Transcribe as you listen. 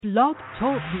Blog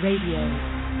Talk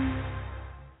Radio.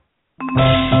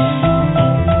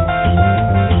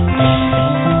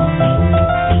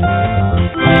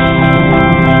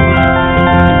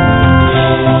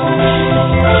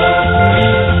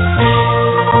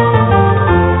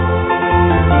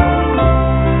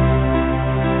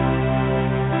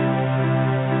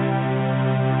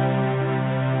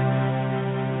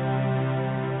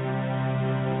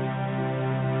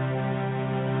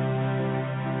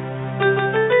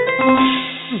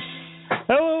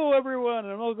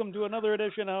 Another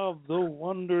edition of The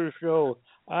Wonder Show.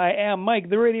 I am Mike,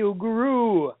 the Radio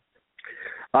Guru.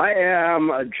 I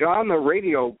am John, the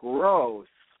Radio Gross.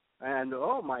 And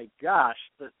oh my gosh,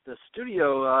 the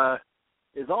studio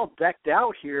is all decked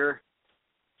out here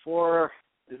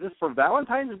is this for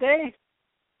Valentine's Day?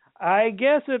 I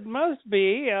guess it must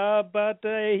be, but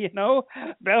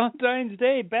Valentine's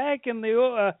Day back in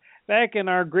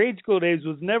our grade school days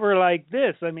was never like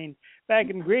this. I mean, back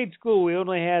in grade school, we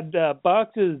only had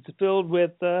boxes filled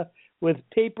with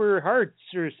paper hearts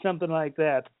or something like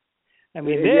that. I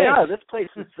mean, this place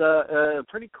is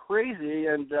pretty crazy,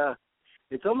 and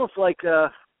it's almost like I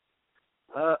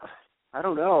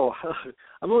don't know.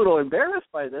 I'm a little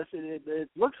embarrassed by this. It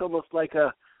looks almost like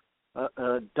a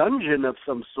dungeon of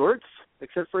some sorts,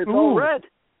 except for it's all red.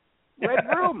 Red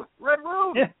room.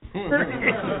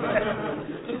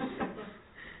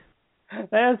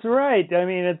 That's right. I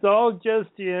mean, it's all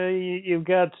just you've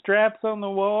got straps on the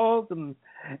walls and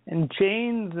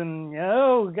chains and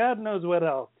God knows what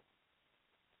else.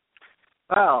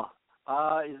 Wow.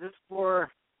 Is this for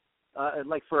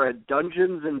for a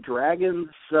Dungeons and Dragons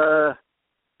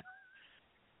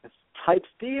type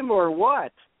theme or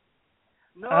what?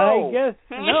 No. I guess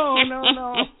no.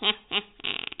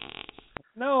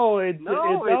 No, it's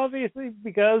obviously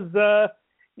because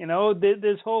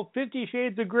this whole 50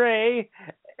 Shades of Grey,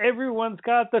 everyone's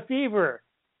got the fever.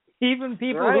 Even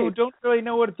people who don't really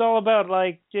know what it's all about,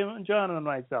 like Jim, John, and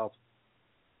myself.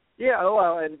 Yeah,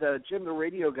 well, and Jim, the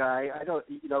radio guy,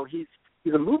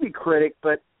 he's a movie critic,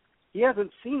 but he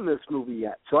hasn't seen this movie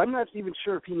yet. So I'm not even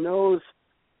sure if he knows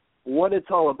what it's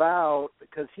all about,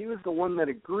 because he was the one that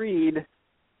agreed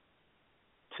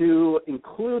to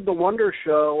include the Wonder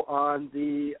Show on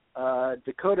the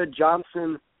Dakota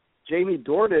Johnson, Jamie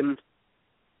Dornan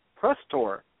press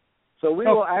tour. So we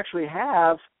will actually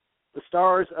have the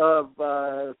stars of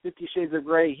 50 Shades of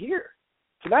Grey here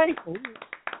tonight.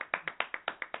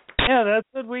 Yeah, that's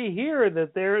what we hear,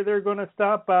 that they're going to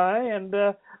stop by, and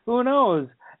who knows?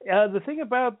 The thing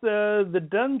about the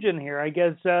dungeon here, I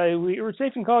guess we're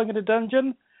safe in calling it a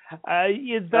dungeon,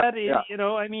 is that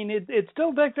it's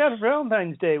still decked out for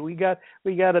Valentine's Day. We got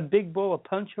a big bowl of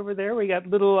punch over there. We got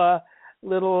little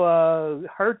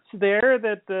hearts there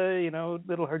that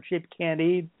little heart-shaped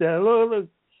candy.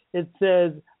 It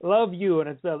says "Love You" and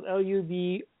it spells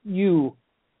L-U-V-U,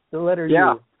 the letter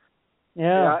U.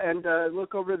 Yeah, and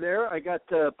look over there. I got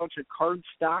a bunch of card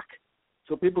stock,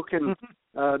 so people can.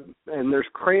 And there's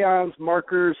crayons,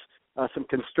 markers, some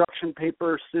construction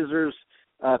paper, scissors.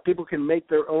 People can make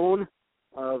their own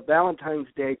Valentine's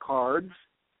Day cards.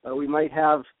 We might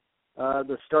have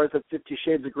the stars of 50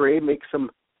 Shades of Grey make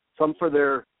some for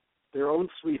their own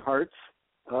sweethearts.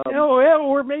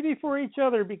 Or maybe for each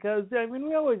other, because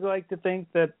we always like to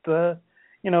think that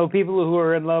people who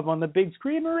are in love on the big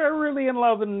screen are really in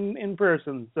love in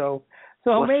person. So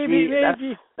maybe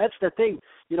that's the thing.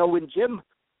 When Jim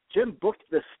booked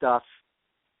this stuff,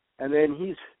 and then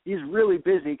he's really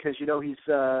busy because he's he's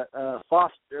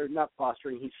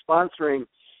sponsoring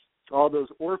all those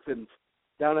orphans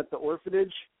down at the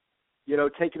orphanage.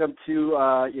 Taking them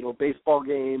to baseball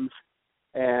games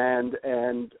and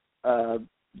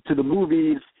to the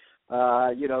movies.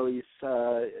 He's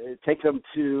taking them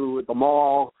to the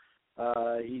mall.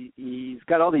 He's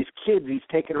got all these kids he's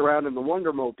taking around in the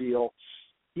Wondermobile.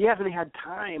 He hasn't had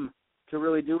time to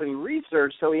really do any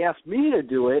research, so he asked me to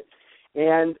do it.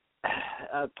 And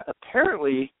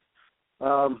apparently,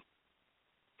 Mike,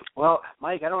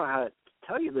 I don't know how to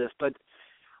tell you this, but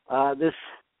this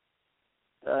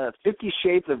 50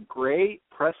 Shades of Grey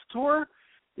press tour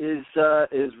is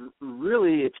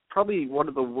really, it's probably one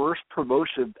of the worst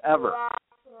promotions ever.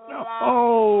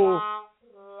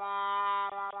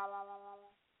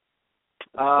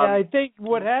 I think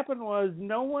what happened was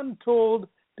no one told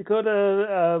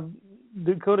Dakota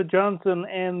Johnson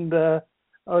and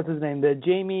what's his name?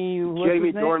 Jamie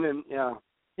Dornan, yeah.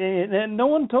 And no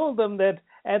one told them that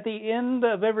at the end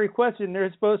of every question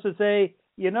they're supposed to say,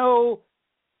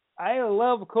 I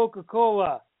love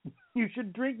Coca-Cola. You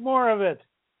should drink more of it.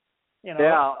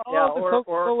 All the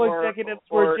Coca-Cola executives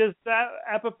were just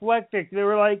apoplectic. They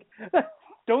were like,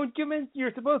 Don't you mention?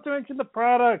 You're supposed to mention the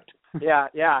product. Yeah,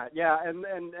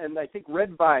 and I think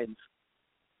Red Vines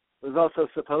was also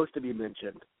supposed to be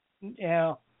mentioned.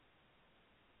 Yeah.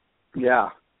 Yeah.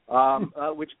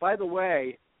 Which, by the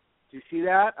way, do you see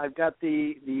that? I've got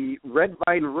the Red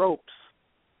Vine ropes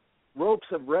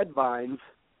of Red Vines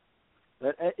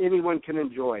that anyone can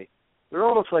enjoy. They're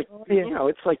almost like,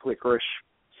 it's like licorice.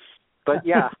 But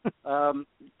yeah,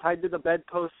 tied to the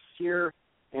bedposts here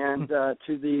and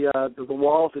to the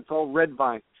walls, it's all red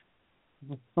vines.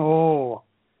 Oh,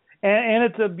 and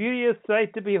it's a beauteous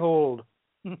sight to behold.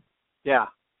 Yeah,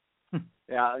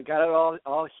 I got it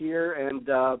all here, and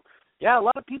a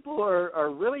lot of people are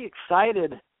really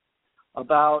excited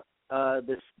about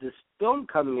this film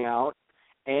coming out,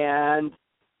 and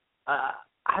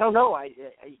I don't know. I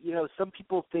some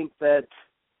people think that,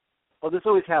 well, this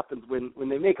always happens when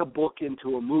they make a book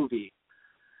into a movie,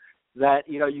 that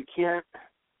you can't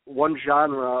one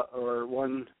genre or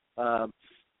one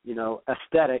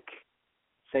aesthetic,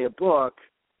 say a book,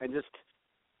 and just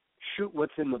shoot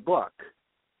what's in the book,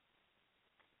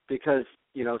 because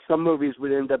some movies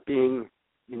would end up being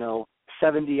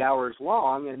 70 hours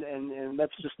long, and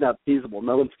that's just not feasible.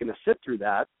 No one's going to sit through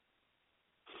that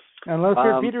unless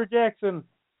you're Peter Jackson.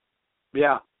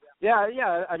 Yeah.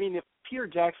 I mean, if Peter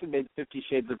Jackson made 50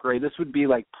 Shades of Grey, this would be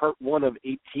like part 1 of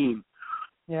 18.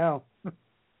 Yeah.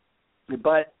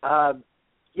 But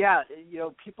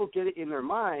people get it in their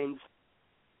minds,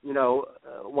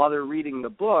 while they're reading the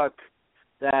book,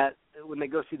 that when they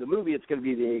go see the movie, it's going to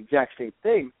be the exact same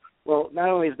thing. Well, not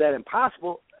only is that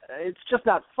impossible, it's just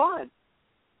not fun.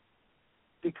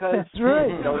 Because, that's right.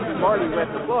 If you've already read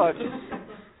the book,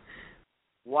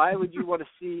 why would you want to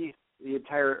see the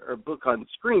entire book on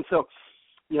screen? So,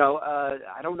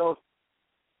 I don't know if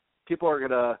people are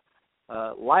going to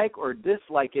like or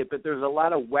dislike it, but there's a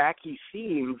lot of wacky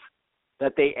scenes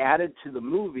that they added to the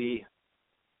movie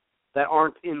that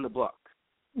aren't in the book.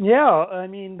 Yeah, I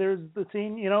mean, there's the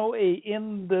scene,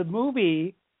 in the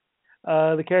movie,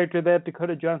 the character that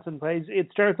Dakota Johnson plays,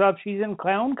 it starts off, she's in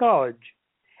clown college.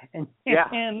 And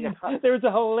there's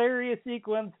a hilarious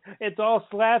sequence. It's all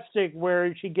slapstick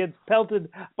where she gets pelted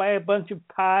by a bunch of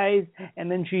pies,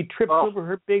 and then she trips over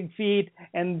her big feet,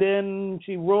 and then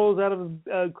she rolls out of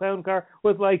a clown car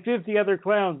with like 50 other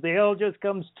clowns. They all just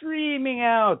come streaming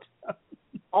out.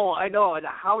 Oh, I know. And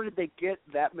how did they get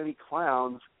that many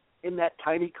clowns in that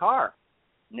tiny car?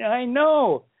 I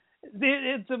know.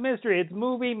 It's a mystery. It's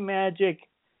movie magic.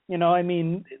 I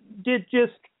mean, it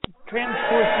just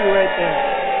transports you right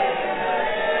there.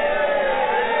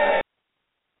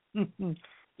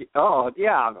 Oh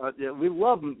yeah, we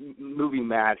love movie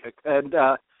magic, and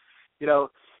the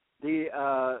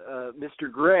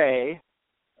Mr. Gray,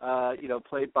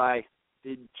 played by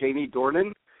Jamie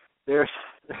Dornan. There's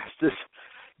this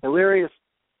hilarious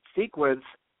sequence.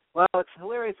 Well, it's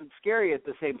hilarious and scary at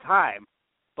the same time,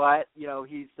 but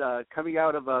he's coming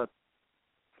out of a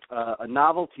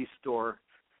novelty store,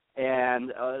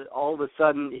 and all of a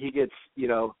sudden he gets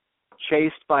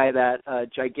chased by that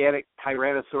gigantic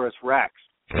Tyrannosaurus Rex.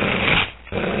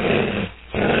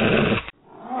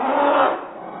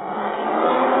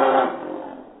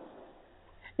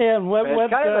 Yeah, and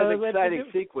it's kind of an exciting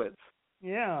sequence.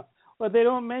 Yeah, what they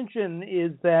don't mention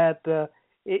is that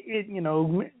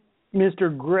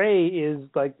Mr. Gray is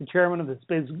like the chairman of this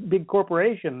big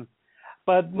corporation,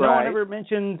 but no one ever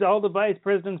mentions all the vice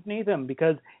presidents beneath him,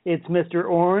 because it's Mr.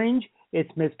 Orange,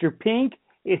 it's Mr. Pink,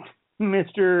 it's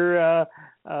Mr.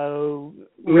 Red,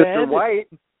 Mr. White,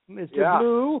 Mr.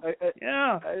 Blue.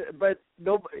 But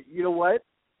no, you know what?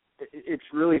 It's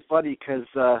really funny because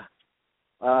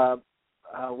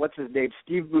what's his name?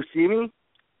 Steve Buscemi.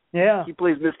 Yeah, he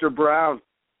plays Mr. Brown.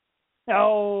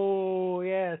 Oh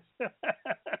yes.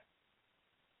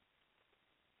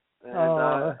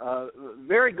 And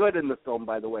very good in the film,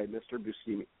 by the way, Mr.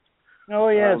 Buscemi. Oh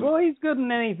yes, well he's good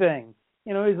in anything.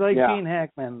 He's like Gene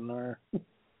Hackman or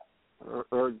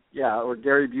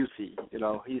Gary Busey.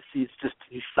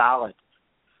 He's solid.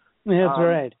 That's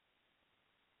right.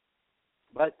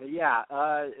 But the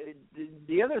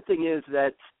other thing is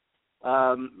that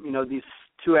these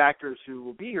two actors who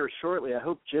will be here shortly. I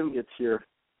hope Jim gets here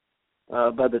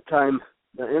by the time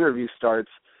the interview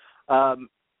starts.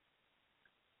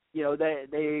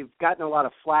 They've gotten a lot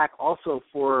of flack also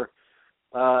for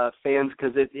fans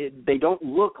because they don't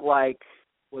look like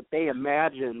what they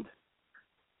imagined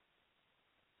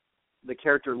the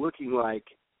character looking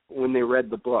like when they read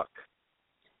the book.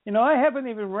 I haven't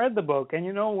even read the book, and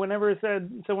whenever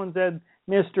someone said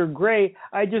Mr. Gray,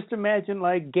 I just imagine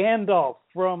like Gandalf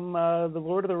from the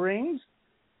Lord of the Rings.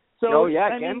 So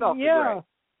Gandalf.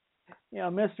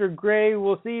 Mr. Gray,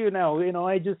 we'll see you now.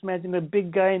 I just mentioned a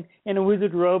big guy in a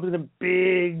wizard robe and a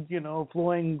big,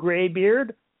 flowing gray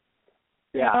beard.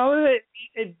 Yeah.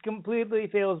 It completely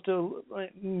fails to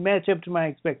match up to my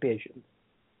expectations.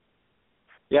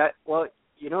 Yeah, well,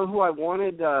 you know who I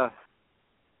wanted?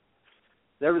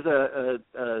 There was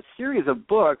a series of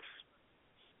books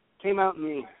came out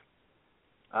in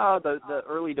the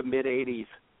early to mid '80s,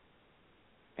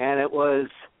 and it was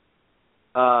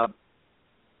the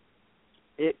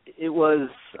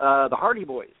Hardy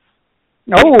Boys.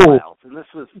 Oh, and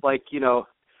this was like the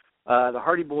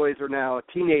Hardy Boys are now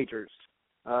teenagers,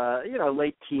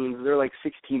 late teens. They're like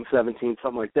 16, 17,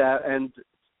 something like that, and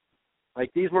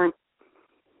like these weren't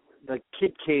the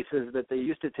kid cases that they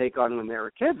used to take on when they were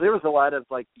kids. There was a lot of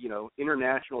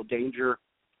international danger.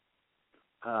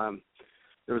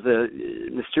 There was a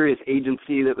mysterious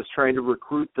agency that was trying to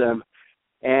recruit them,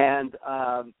 and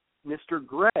Mr.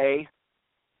 Gray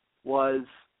was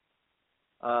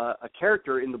a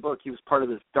character in the book. He was part of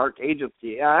this dark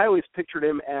agency. And I always pictured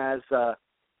him as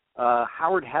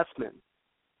Howard Hessman.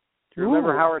 Do you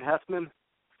remember Howard Hessman?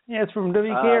 Yeah, it's from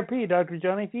WKRP, Dr.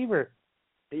 Johnny Fever.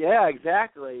 Yeah,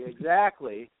 exactly.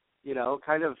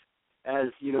 Kind of as,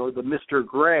 the Mr.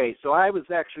 Gray. So I was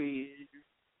actually,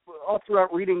 all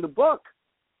throughout reading the book,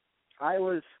 I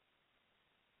was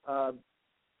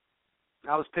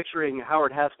picturing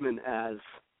Howard Hessman as,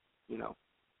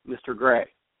 Mr. Gray.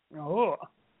 Oh,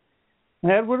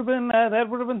 that would have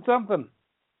been something.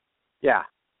 Yeah,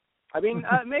 I mean,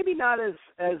 maybe not as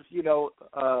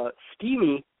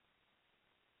steamy,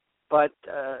 but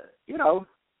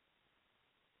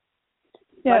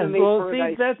Yeah, well,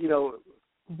 see, that's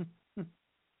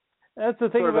that's the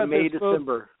thing about May this book.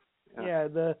 December. Yeah,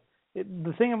 the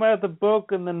thing about the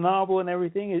book and the novel and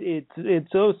everything,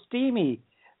 it's so steamy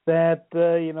that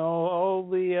all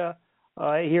the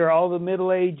I hear all the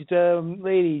middle-aged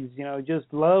ladies,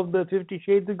 just love the 50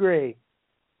 Shades of Grey.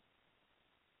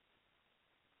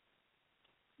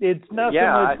 It's not so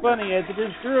much funny as it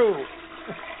is true.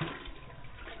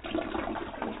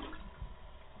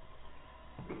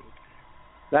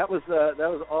 That was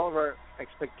all of our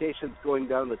expectations going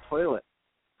down the toilet.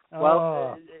 Oh.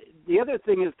 Well, the other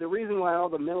thing is the reason why all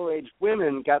the middle-aged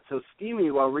women got so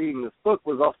steamy while reading this book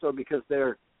was also because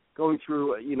they're going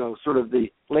through, sort of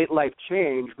the late life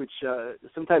change, which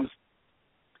sometimes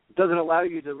doesn't allow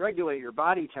you to regulate your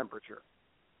body temperature.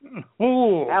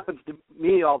 Ooh. It happens to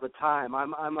me all the time.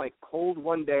 I'm like cold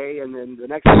one day, and then the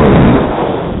next day.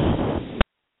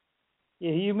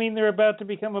 Yeah, you mean they're about to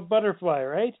become a butterfly,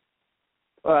 right?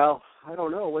 Well, I don't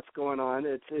know what's going on.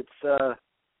 It's a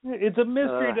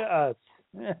mystery to us.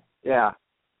 Yeah.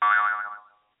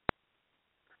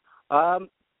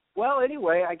 Well,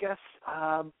 anyway, I guess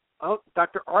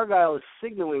Dr. Argyle is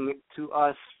signaling to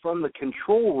us from the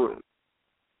control room.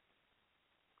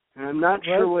 And I'm not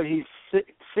sure what he's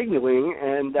signaling.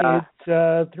 And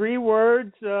it's 3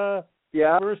 words.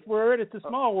 Yeah. First word, it's a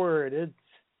small word. It's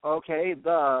okay.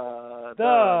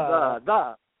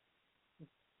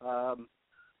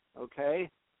 Okay.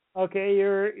 Okay,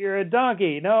 you're a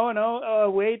donkey.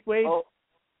 No. Wait. Oh.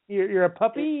 You're a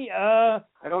puppy. I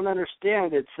don't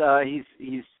understand. It's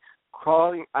he's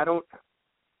crawling. I don't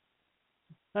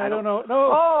know.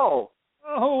 No.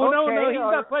 Oh okay. No. He's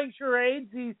not playing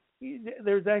charades.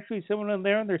 There's actually someone in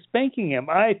there, and they're spanking him.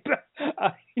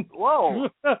 Whoa.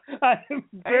 I'm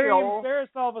very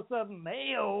embarrassed all of a sudden.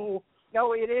 Mayo.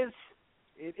 No, it is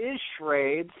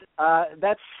charades.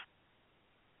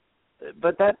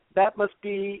 But that must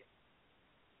be.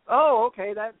 Oh,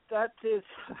 okay. That is.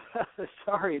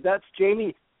 Sorry, that's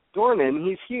Jamie Dornan.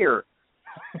 He's here.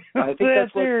 I think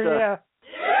that's what. Yeah.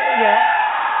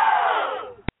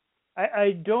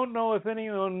 I don't know if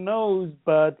anyone knows,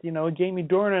 but Jamie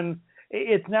Dornan.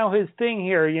 It's now his thing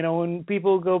here. When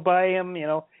people go by him,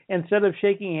 instead of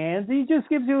shaking hands, he just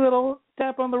gives you a little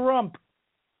tap on the rump.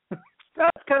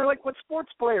 That's kind of like what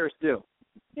sports players do.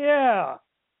 Yeah.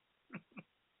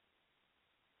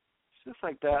 Just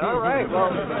like that. All right.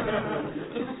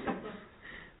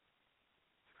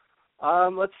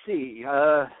 Well, let's see.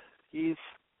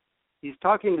 He's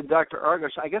talking to Dr. Argyle.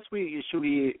 I guess should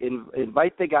we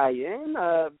invite the guy in?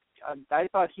 I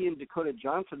thought he and Dakota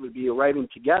Johnson would be arriving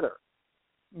together.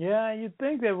 Yeah, you'd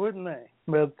think that, wouldn't they?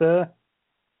 But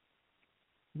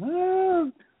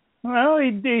well,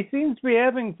 he seems to be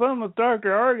having fun with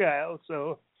Dr. Argyle,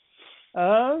 so.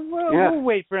 We'll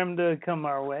wait for him to come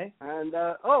our way. And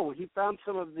he found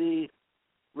some of the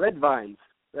red vines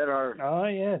that are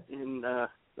in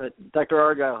that Dr.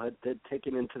 Argyle had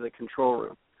taken into the control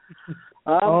room.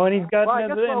 And he's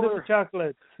gotten into the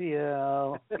chocolates.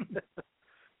 Yeah.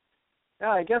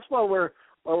 Yeah, I guess while we're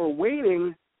while we're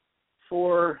waiting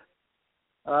for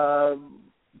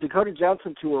Dakota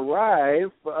Johnson to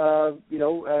arrive,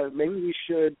 maybe we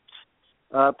should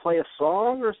play a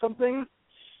song or something.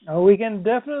 Oh, we can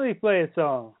definitely play a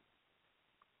song.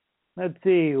 Let's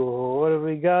see, what have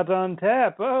we got on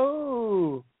tap?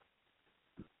 Oh,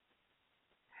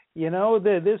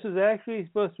 this was actually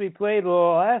supposed to be played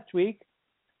last week,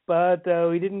 but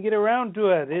we didn't get around to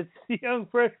it. It's the Young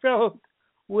Fresh Fellows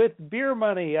with Beer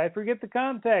Money. I forget the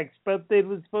context, but it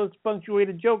was supposed to punctuate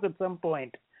a joke at some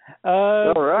point.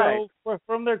 All right. So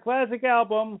from their classic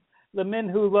album, The Men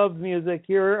Who Love Music,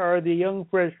 here are the Young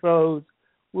Fresh Fellows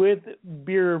with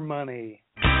Beer Money.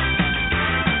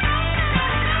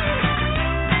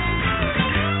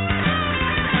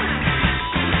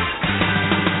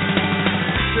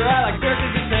 Sure, I like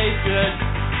turkeys that taste good,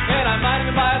 and I might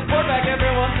even buy a four-pack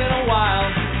every once in a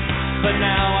while. But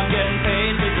now I'm getting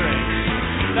paid to drink.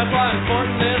 That's why I'm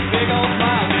sporting this big old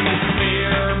smile. Give me some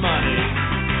beer money.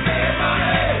 Beer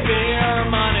money. Beer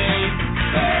money.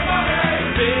 Beer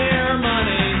money. Beer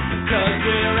money. 'Cause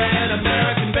we're an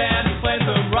American band who plays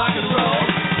some rock and roll.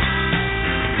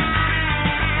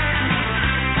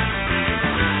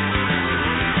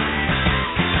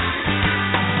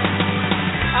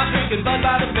 I'm drinking Bud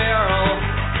by the barrel.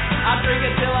 I drink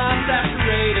it till I'm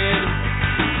saturated.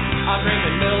 I'm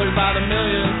drinking Miller by the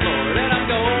millions, Lord, and I'm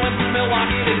going to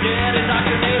Milwaukee to get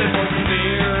indoctrinated for some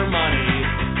beer money.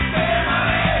 Beer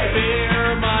money.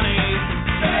 Beer money.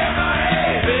 Beer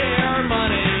money. Beer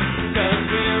money. 'Cause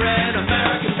we're an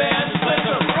American band who plays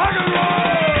some rock and roll.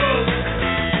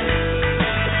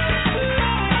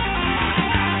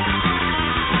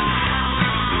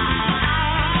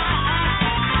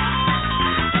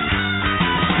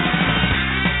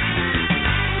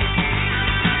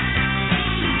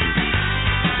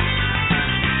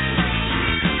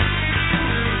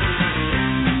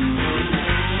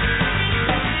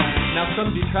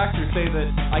 Some detractors say that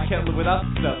I can't live without the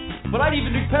stuff, but I'd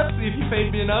even do Pepsi if you paid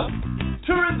me enough.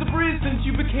 Touring the breeze since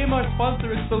you became our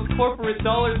sponsor. It's those corporate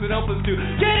dollars that help us to get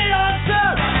it on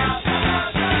stuff.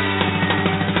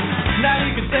 Now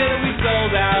you can say that we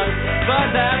sold out,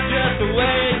 but that's just the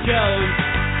way it goes.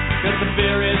 'Cause the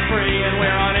beer is free and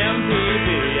we're on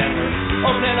MTV and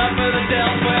we're opening up for the Del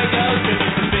Fuegos. Give me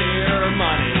some beer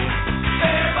money.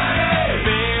 Beer money.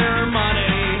 Beer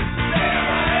money. Beer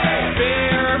money.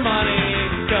 Beer money.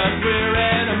 'Cause we're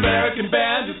an American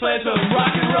band who plays some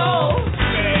rock and roll.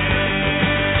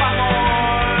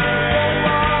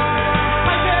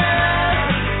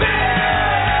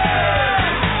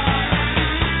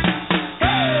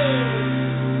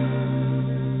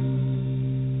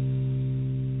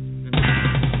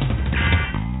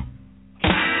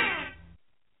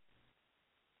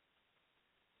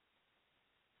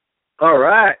 All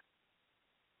right.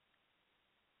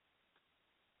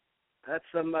 That's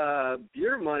some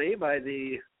Beer Money by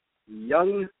the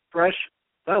Young Fresh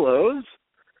Fellows,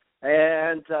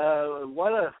 and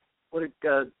what a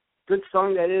good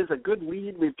song that is. A good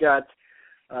lead. We've got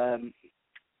the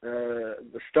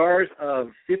stars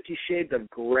of 50 Shades of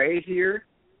Grey here,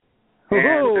 and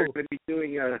they're going to be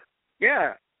doing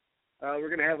we're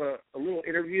going to have a little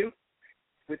interview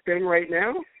with them right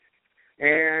now,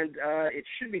 and it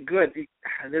should be good.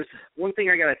 There's one thing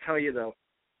I got to tell you though,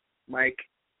 Mike.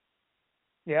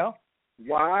 Yeah.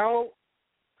 While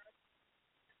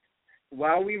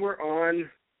we were on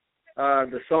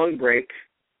the song break,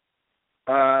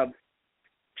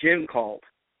 Jim called.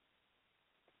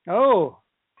 Oh.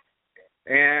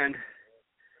 And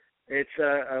it's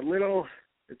a little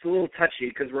touchy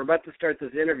because we're about to start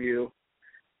this interview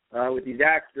with these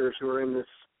actors who are in this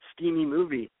steamy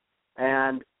movie,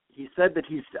 and he said that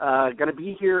he's going to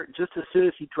be here just as soon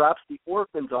as he drops the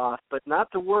orphans off, but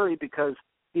not to worry because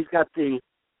he's got the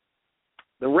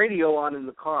radio on in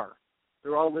the car.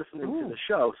 They're all listening to the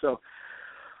show. So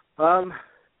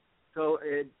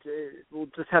we'll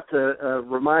just have to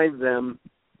remind them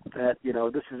that,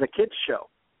 this is a kids show.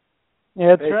 Yeah,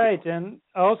 that's basically right. And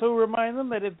also remind them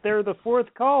that if they're the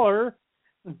fourth caller,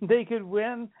 they could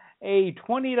win a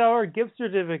 $20 gift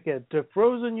certificate to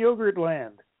Frozen Yogurt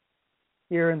Land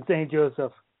here in St.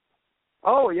 Joseph.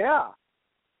 Oh, yeah.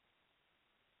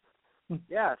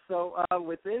 Yeah, so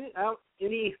without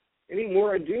any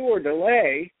more ado or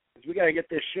delay, because we got to get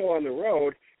this show on the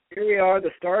road, here we are,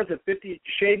 the stars of 50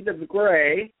 Shades of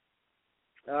Grey,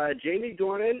 Jamie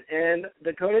Dornan and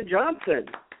Dakota Johnson.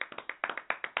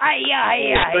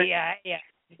 Hiya.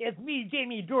 It's me,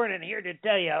 Jamie Dornan, here to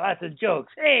tell you lots of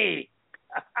jokes. Hey!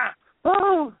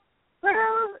 Oh,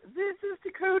 well, this is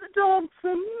Dakota Johnson,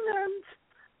 and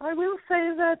I will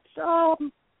say that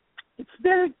it's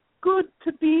very good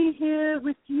to be here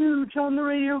with you, John the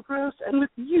Radio Gross, and with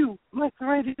you, Mike the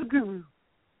Radio Guru.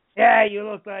 Yeah, you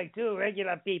look like two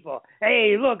regular people.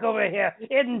 Hey, look over here.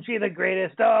 Isn't she the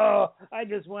greatest? Oh, I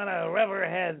just want to rub her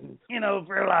head,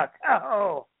 for luck.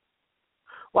 Oh.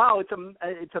 Wow, it's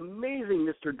amazing,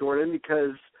 Mr. Dornan,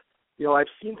 because, I've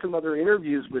seen some other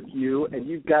interviews with you, and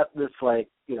you've got this,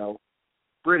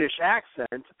 British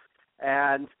accent,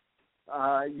 and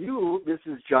you,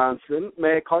 Mrs. Johnson,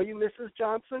 may I call you Mrs.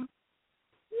 Johnson?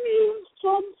 Miss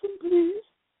Johnson, please.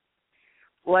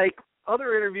 Like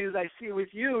other interviews I see with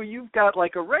you, you've got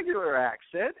like a regular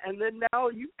accent, and then now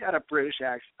you've got a British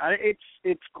accent.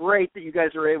 It's great that you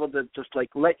guys are able to just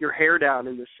let your hair down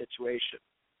in this situation.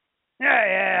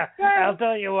 Yeah. I'll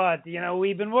tell you what,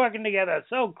 we've been working together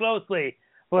so closely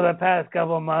for the past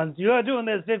couple of months. You're doing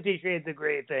this 50 Shades of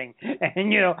Grey thing.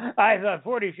 And, I thought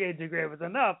 40 Shades of Grey was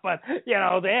enough, but, they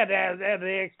had to add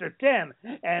the extra 10.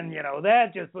 And,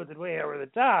 that just puts it way over the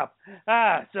top.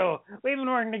 So we've been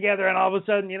working together, and all of a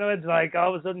sudden, it's like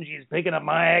all of a sudden she's picking up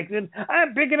my accent.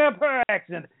 I'm picking up her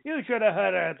accent. You should have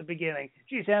heard her at the beginning.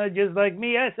 She sounded just like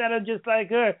me. I sounded just like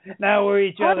her. Now we're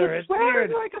each other. It's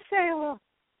weird. Like a sailor.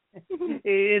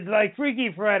 It's like Freaky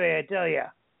Friday, I tell you.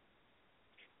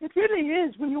 It really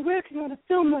is. When you're working on a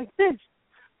film like this,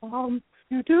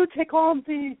 you do take on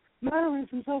the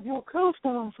mannerisms of your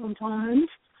co-star sometimes,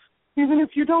 even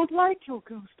if you don't like your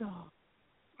co-star.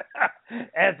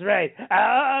 That's right.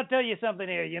 I'll tell you something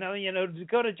here.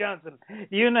 Dakota Johnson.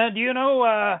 Do you know?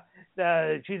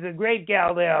 She's a great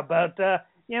gal there, but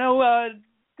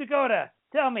Dakota,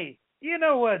 tell me, do you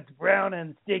know what's brown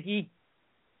and sticky?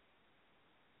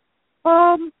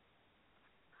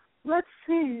 Let's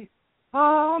see.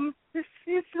 This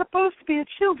is supposed to be a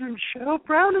children's show.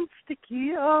 Brown and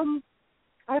sticky.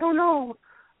 I don't know.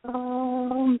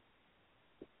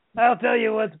 I'll tell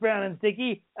you what's brown and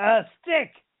sticky. A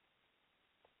stick.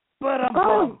 But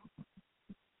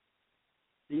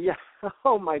Yeah.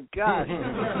 Oh my gosh.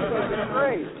 That's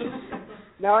great.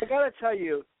 Now I gotta tell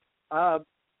you,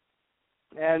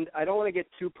 and I don't want to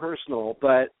get too personal,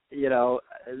 but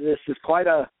this is quite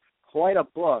a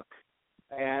book.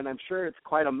 And I'm sure it's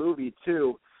quite a movie,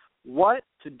 too. What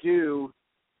to do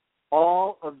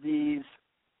all of these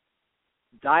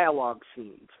dialogue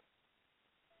scenes?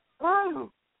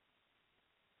 Well,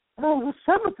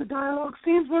 some of the dialogue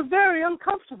scenes were very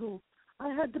uncomfortable.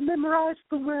 I had to memorize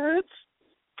the words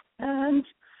and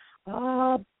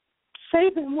say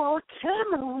them while a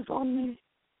camera was on me.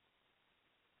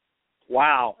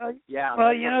 Wow. Yeah. Well,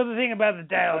 the thing about the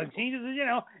dialogue scenes is,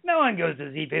 no one goes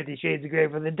to see 50 Shades of Grey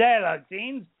for the dialogue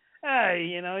scenes.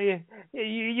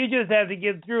 You just have to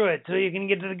get through it so you can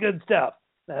get to the good stuff,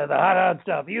 the hot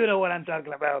stuff. You know what I'm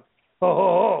talking about.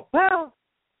 Oh. Well,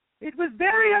 it was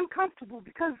very uncomfortable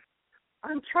because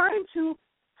I'm trying to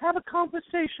have a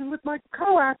conversation with my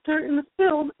co-actor in the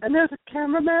film, and there's a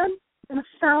cameraman and a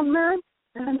sound man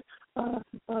and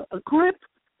a grip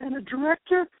and a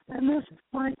director, and there's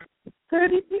like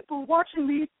 30 people watching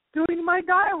me doing my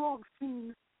dialogue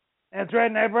scene. That's right,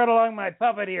 and I brought along my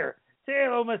puppet here. Say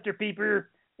hello, Mr. Peeper.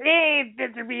 Hey,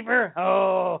 Mr. Peeper.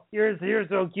 Oh, you're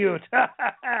so cute.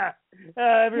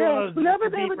 Everyone loves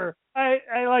Mr. Peeper.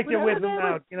 I like to whip him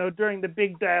out, during the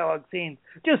big dialogue scenes.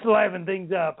 Just liven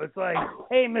things up. It's like,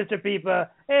 hey, Mr. Peeper.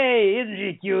 Hey, isn't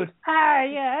she cute? Hi,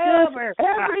 yeah, over.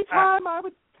 Every time I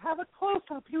would have a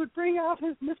close-up, he would bring out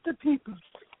his Mr. Peeper.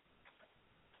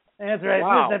 That's right,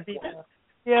 wow. Mr. Peeper.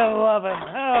 You'll love him.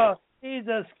 Oh, he's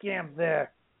a scamp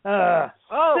there.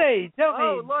 Say, tell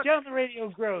me, John the Radio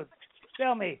Gross,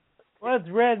 tell me, what's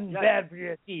red and bad for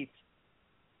your teeth?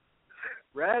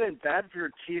 Red and bad for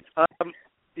your teeth?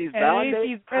 These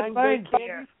Valentine's Day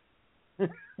candies?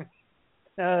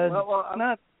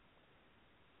 Not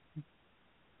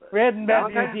red and bad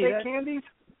for your teeth. Day candies?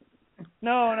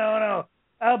 No.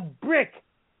 A brick.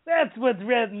 That's what's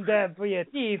red and bad for your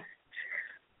teeth.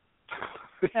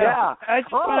 Yeah. I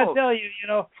just want to tell you,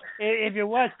 if you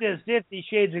watch this 50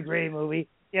 Shades of Grey movie,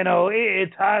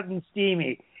 it's hot and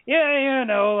steamy. Yeah,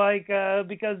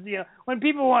 because, when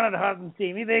people wanted hot and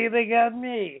steamy, they got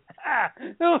me.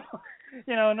 No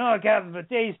accounting for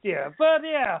taste here. But,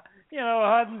 yeah,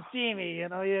 hot and steamy,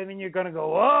 you're going to go,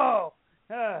 whoa.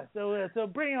 So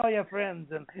bring all your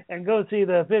friends and go see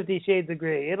the 50 Shades of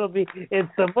Grey.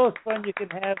 It's the most fun you can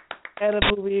have at a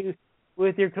movie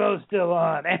with your clothes still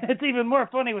on. And it's even more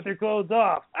funny with your clothes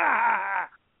off.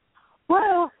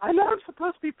 Well, I know I'm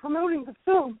supposed to be promoting the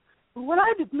film, but what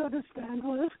I didn't understand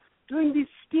was, during these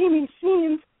steamy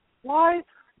scenes, why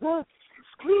the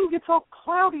screen gets all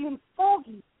cloudy and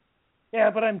foggy. Yeah,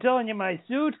 but I'm telling you, my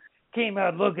suit came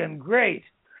out looking great.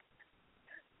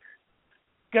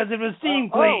 Because it was steam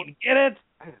clean. Get it?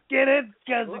 Get it?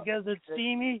 Because it's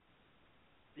steamy?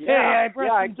 Yeah, Hey, I brought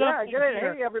some I get it.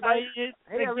 here. Hey, everybody. Get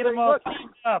them all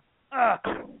steamed up.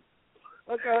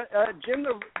 Look, Jim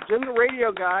the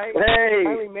radio guy, Hey.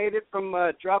 finally made it from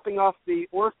dropping off the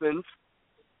orphans.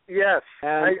 Yes,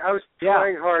 And, I was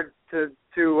trying hard to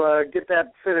get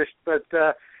that finished, but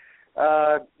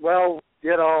well,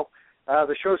 you know,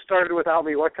 the show started without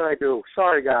me. What can I do?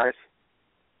 Sorry, guys.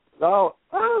 Oh,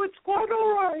 it's quite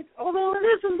all right, although it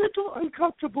is a little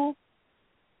uncomfortable.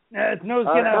 It's no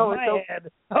skin off my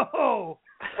head. Oh.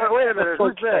 Wait a minute.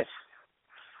 Who's this?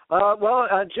 Well,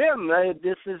 Jim,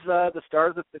 this is the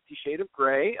stars of 50 Shades of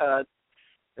Grey,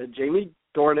 Jamie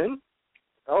Dornan.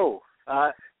 Oh.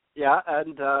 Yeah,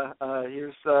 and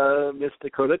here's Miss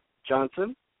Dakota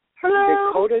Johnson. Hello.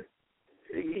 Dakota.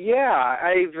 Yeah,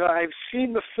 I've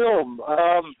seen the film.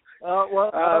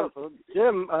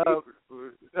 Jim,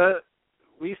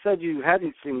 we said you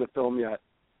hadn't seen the film yet.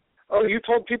 Oh, you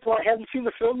told people I hadn't seen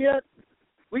the film yet?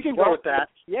 We can go with that.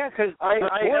 Yeah, because I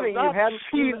have you not hadn't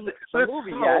seen the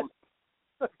movie yet.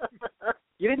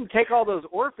 You didn't take all those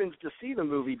orphans to see the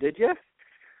movie, did you?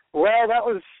 Well, that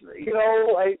was, you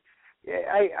know,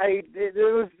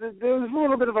 there was a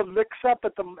little bit of a mix-up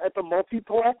at the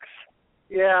multiplex.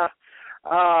 Yeah,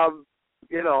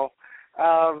 you know,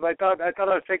 I thought I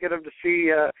was taking them to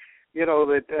see, you know,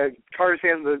 the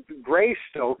Tarzan the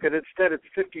Greystoke, and instead it's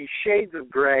 50 Shades of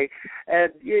Grey,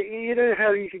 and you know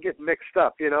how you can get mixed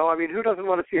up, you know. I mean, who doesn't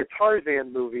want to see a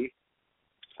Tarzan movie?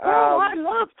 I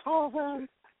love Tarzan.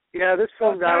 Yeah, this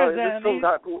film got.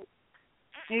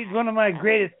 He's one of my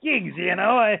greatest gigs, you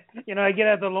know. I get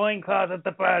out the loincloth at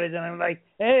the parties, and I'm like,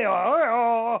 hey,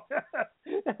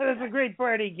 that's a great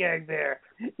party gag there,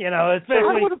 you know. Especially,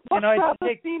 I would have much rather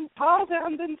take... seen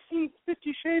Tarzan than seen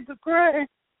 50 Shades of Grey.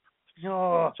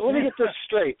 Oh. So let me get this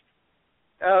straight.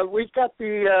 We've got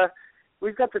the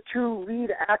two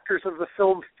lead actors of the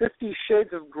film 50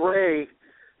 Shades of Grey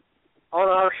on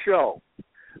our show.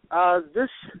 This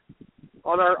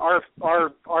on our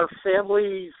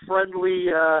family friendly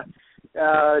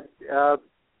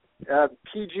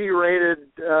PG rated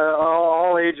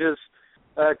all ages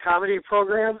comedy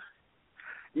program.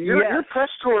 Your press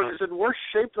tour is in worse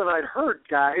shape than I'd heard,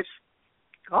 guys.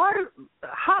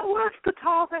 How was the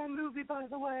Tarzan movie, by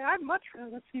the way? I'd much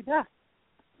rather see that.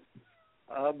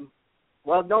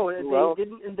 Well, no, they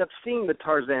didn't end up seeing the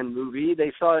Tarzan movie.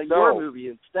 They saw your movie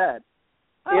instead.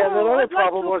 Yeah, the other I'd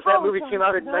problem like was that movie came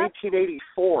out in that.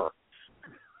 1984.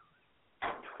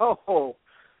 Oh.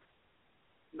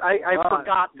 I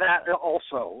forgot that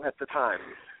also at the time.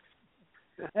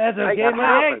 That's okay. But it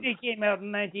actually came out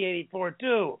in 1984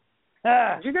 too.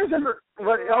 Did you guys ever?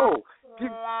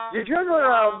 Did you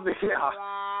ever?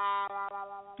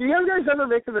 Do you guys ever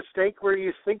make the mistake where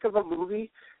you think of a movie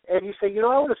and you say, you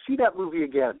know, I want to see that movie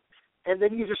again, and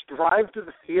then you just drive to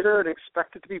the theater and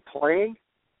expect it to be playing?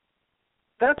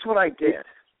 That's what I did.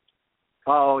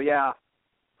 Oh yeah.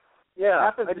 Yeah. It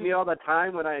happens to me all the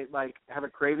time when I have a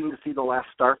craving to see The Last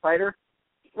Starfighter.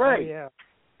 Right. Oh, yeah.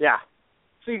 Yeah.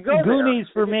 So you go Goonies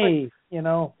there. for me, you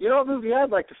know. You know what movie I'd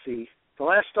like to see? The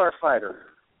Last Starfighter.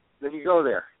 Then you go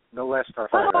there. The Last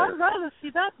Starfighter. Oh, I'd rather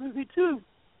see that movie too.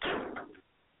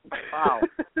 Wow.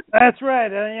 That's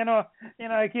right.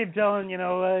 I keep telling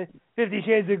 50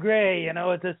 Shades of Grey. You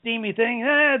know, it's a steamy thing.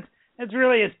 It's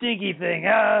really a stinky thing.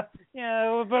 But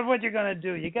what you're gonna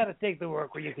do? You got to take the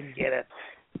work where you can get it.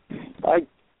 So I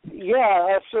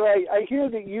hear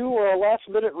that you were a last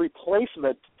minute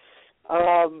replacement.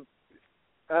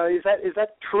 Is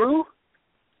that true?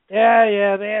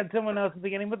 Yeah. They had someone else at the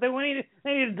beginning, but they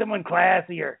needed someone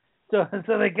classier. So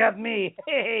they got me.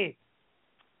 Hey.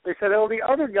 They said, oh, the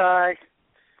other guy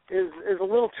is a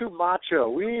little too macho.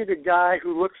 We need a guy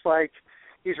who looks like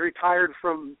he's retired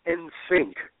from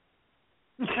NSYNC.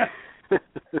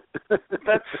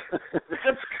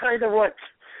 That's kind of what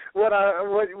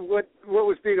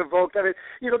was being evoked. I mean,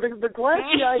 the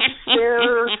glassy-eyed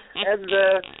stare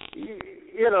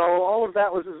and all of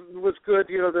that was good.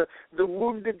 The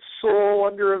wounded soul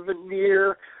under a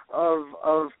veneer of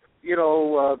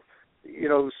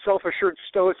self-assured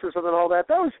stoicism and all that.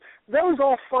 That was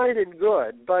all fine and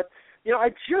good, but I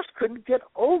just couldn't get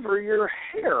over your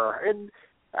hair, and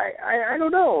I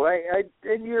don't know.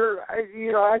 You're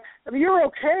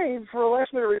okay for a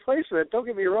last minute replacement. Don't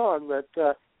get me wrong, but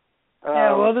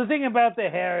yeah. Well, the thing about the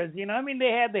hair is, they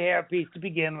had the hairpiece to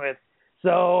begin with,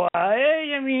 so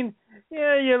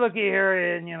you look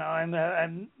here, and I'm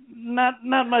not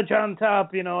much on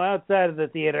top, outside of the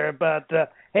theater, but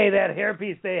hey, that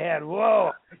hairpiece they had,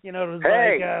 whoa, it was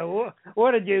like,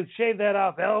 what did you shave that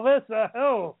off, Elvis?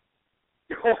 I'm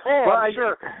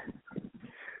sure.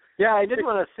 Yeah, I didn't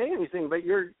want to say anything, but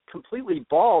you're completely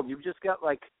bald. You've just got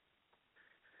like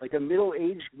a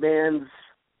middle-aged man's,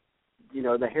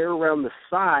 the hair around the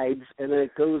sides, and then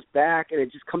it goes back, and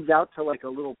it just comes out to like a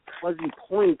little fuzzy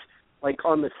point, like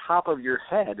on the top of your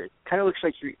head. It kind of looks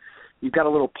like you've got a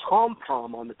little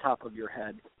pom-pom on the top of your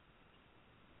head.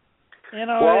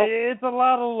 It's a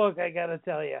lot of look, I got to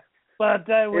tell you. But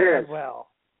I wear it well.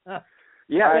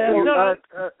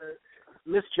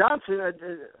 Miss Johnson,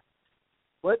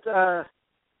 what?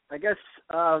 I guess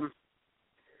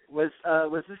was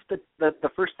this the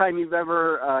first time you've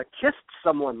ever kissed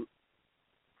someone?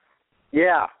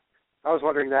 Yeah, I was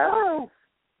wondering that. Oh,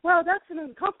 well, that's an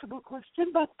uncomfortable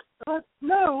question, but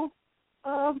no.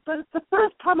 But it's the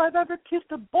first time I've ever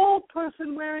kissed a bald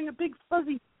person wearing a big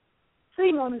fuzzy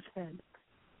thing on his head.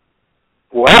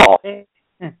 Well,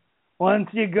 once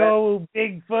you go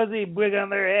big fuzzy wig on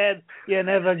their head, you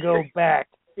never go back.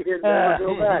 You never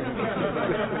go back.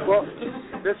 Well,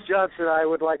 Miss Johnson, I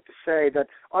would like to say that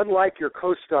unlike your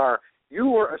co-star, you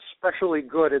were especially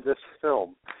good in this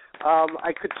film.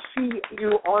 I could see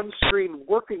you on screen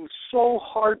working so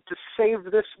hard to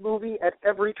save this movie at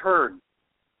every turn.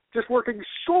 Just working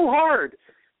so hard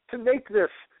to make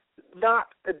this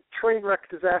not a train wreck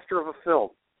disaster of a film.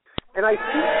 And I think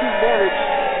you managed...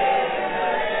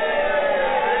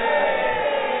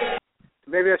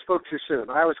 Maybe I spoke too soon.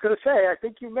 I was going to say, I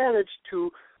think you managed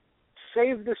to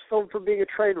save this film from being a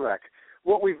train wreck.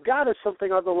 What we've got is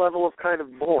something on the level of kind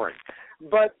of boring.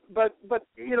 But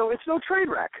it's no train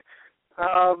wreck.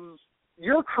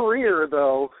 Your career,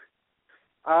 though,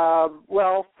 I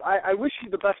wish you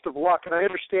the best of luck, and I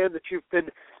understand that you've been,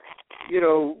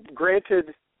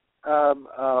 granted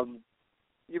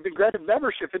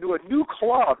membership into a new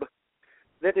club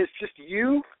that is just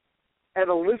you and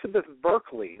Elizabeth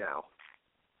Berkley now.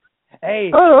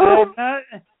 Hey, I'm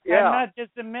not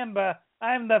just a member.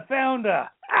 I'm the founder.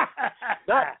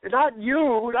 not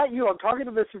you. I'm talking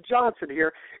to Mrs. Johnson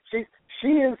here.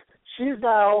 She's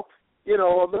now,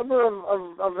 a member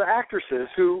of the actresses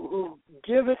who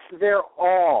give it their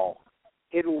all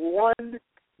in one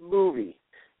movie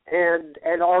and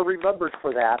are remembered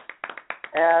for that.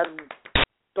 And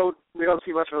we don't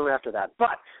see much of them after that.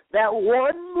 But that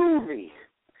one movie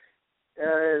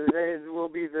will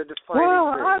be the defining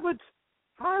thing.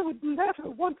 I would never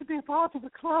want to be a part of a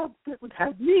club that would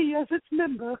have me as its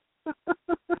member.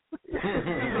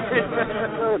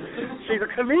 She's a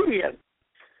comedian.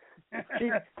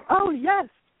 Oh, yes.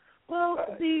 Well,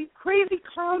 the crazy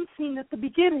clown scene at the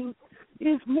beginning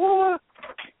is more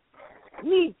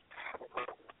neat.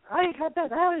 I had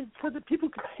that added so that people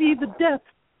could see the depth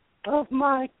of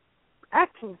my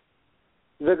acting.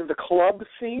 The club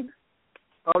scene?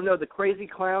 Oh, no, the crazy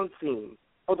clown scene.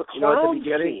 Oh, the clown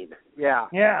scene. Yeah.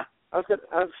 Yeah. I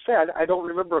was sad. I don't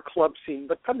remember a club scene,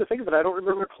 but come to think of it, I don't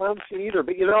remember a clown scene either.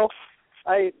 But did you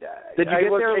get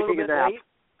there a little bit late?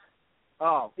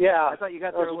 Oh, yeah. I thought you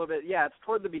got there a little bit. Yeah, it's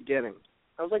toward the beginning.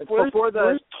 I was like, where's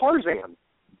Tarzan?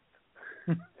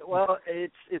 Well,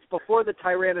 it's before the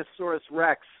Tyrannosaurus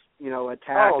Rex,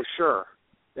 attack. Oh, sure.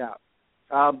 Yeah.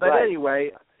 But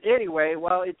right. anyway,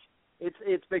 well,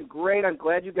 it's been great. I'm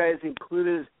glad you guys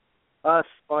included us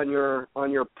on your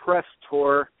press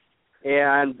tour,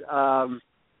 and I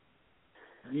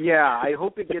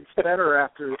hope it gets better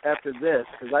after this,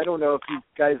 because I don't know if you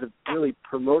guys have really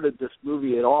promoted this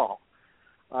movie at all.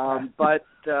 But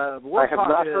we're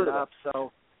talking it up.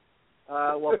 So,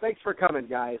 well, thanks for coming,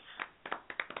 guys.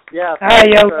 Yeah.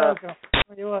 You're welcome.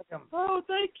 You're welcome. Oh,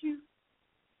 thank you.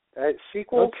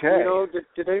 Sequel? Okay.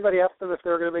 Did anybody ask them if they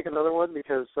were going to make another one?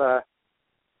 Because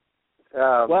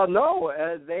well, no,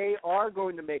 they are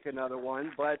going to make another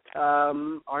one, but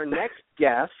our next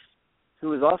guest,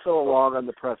 who is also along on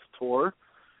the press tour,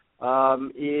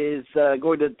 is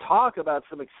going to talk about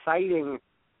some exciting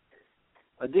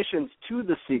additions to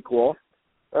the sequel.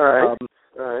 All right.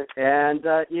 All right. And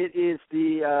it is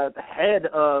the head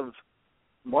of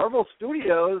Marvel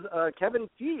Studios, Kevin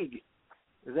Feige.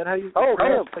 Is that how you say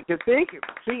it?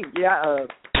 Feige. Yeah.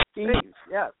 Feige.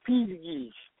 Yeah.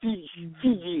 Feige.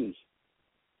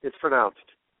 It's pronounced.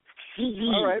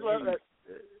 Feige. All right. Well,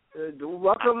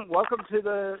 welcome to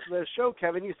the show,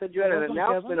 Kevin. You said you had an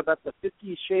announcement about the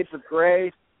 50 Shades of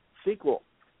Grey sequel.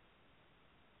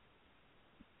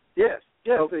 Yes.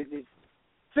 The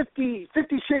 50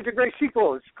 Shades of Grey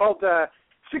sequel. It's called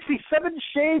 67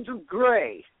 Shades of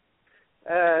Grey.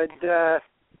 And can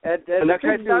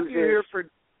I stop you here for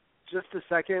just a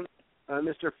second,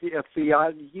 Mr. Feige?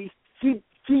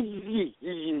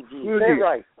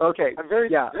 Right. Okay. I'm very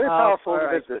powerful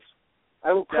in business.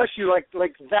 I will crush you like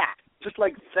that, just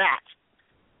like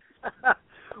that.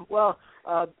 Well,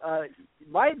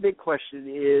 my big question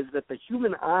is that the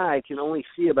human eye can only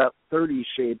see about 30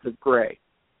 shades of gray.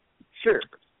 Sure.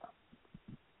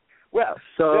 Well,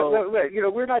 so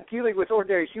we're not dealing with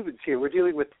ordinary humans here. We're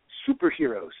dealing with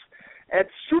superheroes, and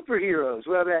superheroes.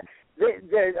 Well,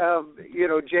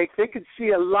 Jake, they can see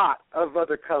a lot of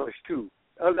other colors too.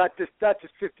 Not just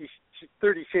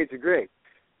 30 shades of gray.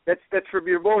 That's for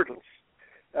mere mortals.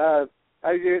 Chris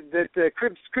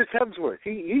Hemsworth,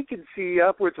 he can see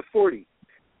upwards of 40.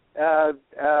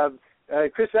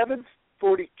 Chris Evans,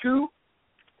 42.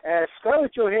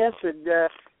 Scarlett Johansson,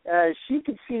 she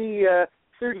can see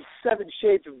 37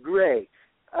 shades of gray.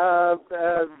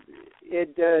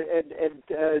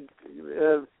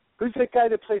 Who's that guy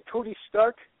that played Tony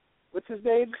Stark? What's his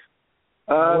name?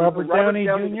 Robert Downey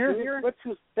Jr. What's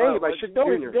his name? I should know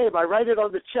his name. I write it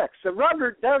on the checks. So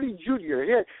Robert Downey Jr.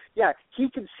 Yeah, he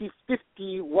can see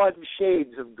 51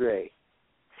 shades of gray.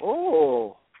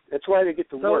 Oh, that's why they get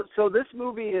to work. So this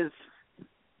movie is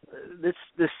this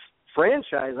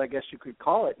franchise, I guess you could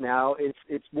call it now.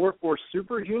 It's more for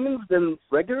superhumans than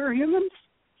regular humans.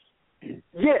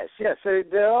 Yes.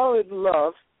 They're all in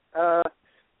love, and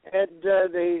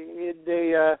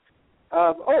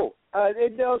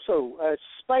also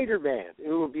Spider-Man,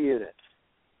 who will be in it.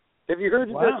 Have you heard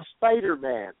of that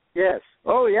Spider-Man? Yes.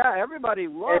 Oh yeah, everybody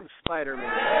loves Spider-Man.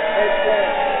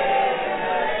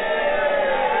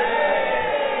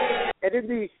 And in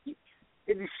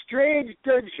the strange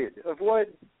dungeon of one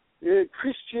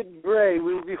Christian Grey,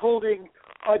 we will be holding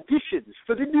auditions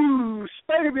for the new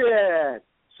Spider-Man.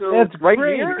 So that's right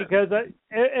great here? Because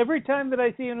every time that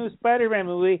I see a new Spider-Man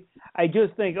movie, I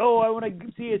just think, I want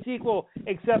to see a sequel,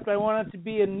 except I want it to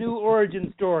be a new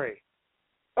origin story.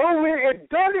 Oh, we're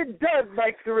done and done,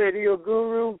 Mike the Radio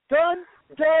Guru. Done,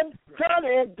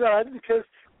 and done, because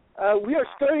we are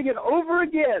starting it over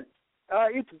again.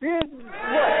 It's been, 3 years?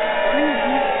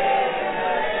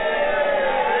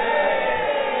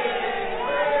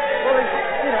 Well,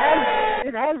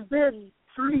 it has been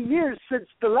 3 years since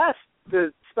the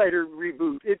Spider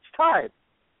reboot. It's time.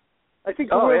 I think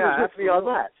the world is with me on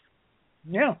that.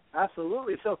 Yeah,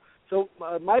 absolutely. So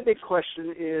my big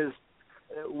question is,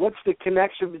 what's the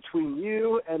connection between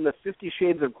you and the 50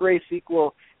 Shades of Grey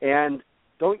sequel? And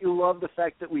don't you love the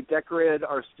fact that we decorated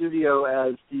our studio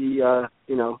as the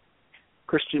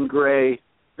Christian Grey,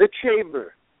 the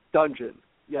chamber dungeon?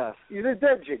 Yes, the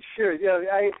dungeon. Sure.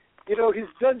 His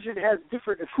dungeon has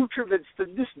different accoutrements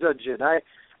than this dungeon.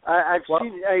 I've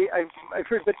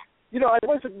heard, but I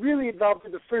wasn't really involved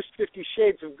in the first 50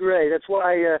 Shades of Grey. That's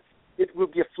why it will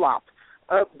be a flop.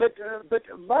 But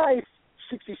my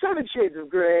 67 Shades of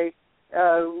Grey,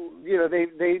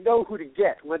 they know who to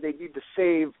get when they need to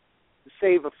save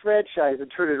a franchise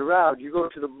and turn it around. You go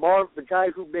to the guy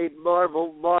who made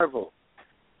Marvel,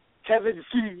 Kevin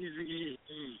Feige,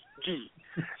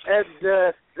 and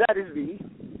that is me.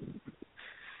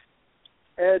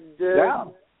 And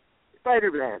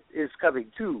Spider-Man is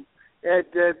coming too. And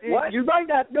you might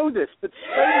not know this, but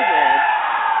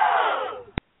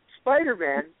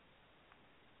Spider-Man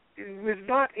was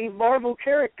not a Marvel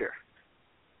character.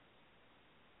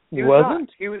 He wasn't?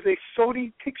 He was a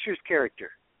Sony Pictures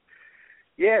character.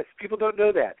 Yes, people don't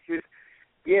know that. He was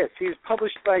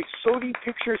published by Sony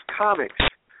Pictures Comics.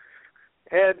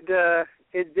 And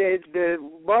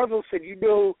Marvel said,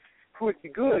 who would be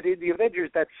good in the Avengers?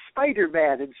 That's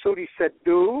Spider-Man. And Sony said,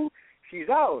 no, she's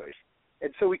ours.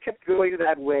 And so we kept going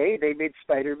that way. They made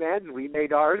Spider-Man, we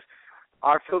made ours.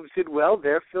 Our films did well,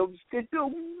 their films did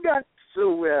not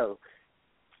so well.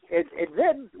 And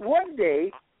then one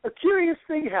day, a curious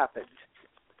thing happened.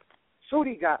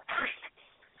 Sony got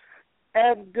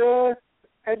and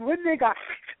when they got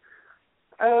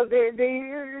some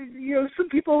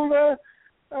people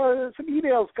some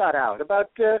emails got out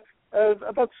about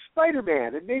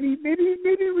Spider-Man, and maybe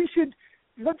we should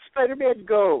let Spider-Man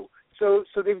go. So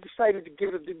they've decided to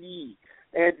give him to me,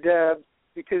 and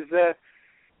because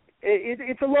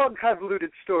it's a long,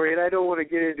 convoluted story, and I don't want to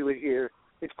get into it here.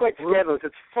 It's quite scandalous.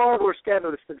 It's far more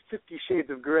scandalous than 50 Shades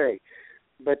of Grey,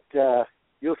 but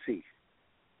you'll see.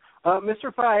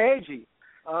 Mr. Faege,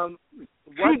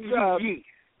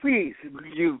 please,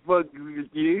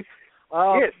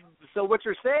 yes. So what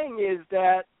you're saying is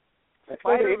that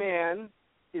Spider-Man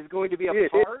is going to be a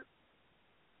part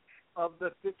of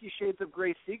the 50 Shades of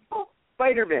Grey sequel?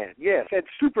 Spider-Man, yes, and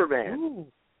Superman. Ooh.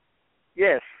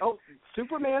 Yes. Oh,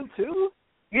 Superman too?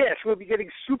 Yes, we'll be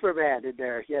getting Superman in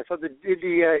there. Yes, in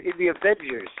the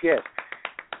Avengers. Yes,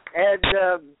 and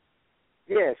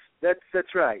yes,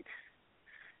 that's right.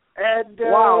 And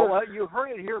wow, well, you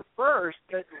heard it here first.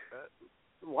 That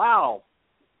 50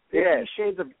 Yes.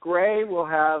 Shades of Grey will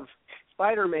have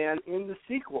Spider-Man in the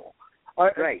sequel.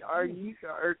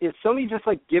 Is Sony just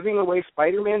like giving away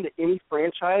Spider-Man to any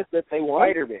franchise that they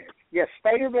want? Spider-Man. Yes,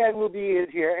 Spider-Man will be in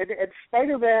here, and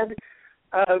Spider-Man,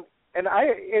 and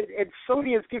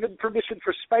Sony has given permission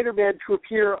for Spider-Man to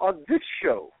appear on this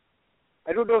show.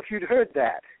 I don't know if you'd heard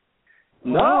that.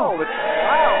 No.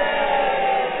 Wow.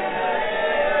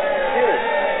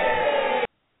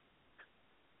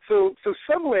 So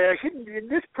somewhere hidden in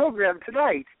this program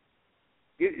tonight,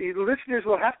 listeners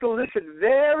will have to listen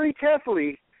very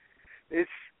carefully. It's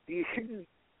the hidden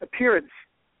appearance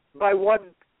by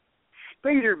one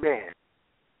Spider-Man.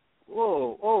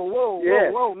 Whoa,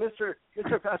 yes. whoa, Mr. Say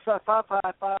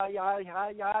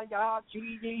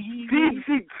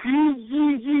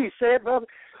it, Bob.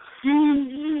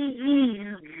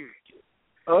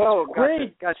 Oh,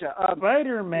 great. Gotcha.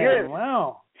 Spider-Man, yes.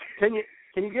 Wow. Can you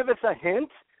give us a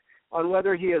hint on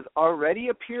whether he has already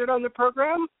appeared on the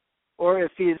program, or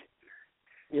if he's,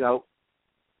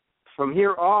 from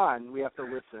here on we have to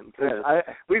listen?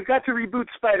 We've got to reboot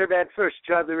Spider-Man first,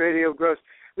 John the Radio Gross.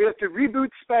 We have to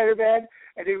reboot Spider-Man,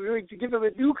 and we're going to give him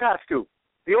a new costume.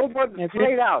 The old one's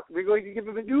played out. We're going to give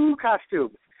him a new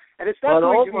costume, and it's not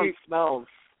going to be. The old one smells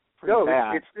pretty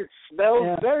bad. It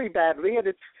smells very badly, and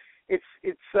it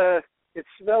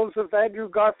smells of Andrew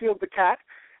Garfield the cat,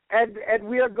 and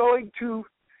we are going to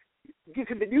give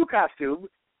him a new costume.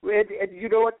 And you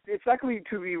know what? It's not going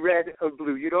to be red or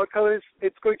blue. You know what color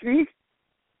it's going to be?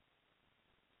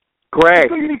 Gray. It's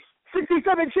going to be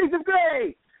 67 Shades of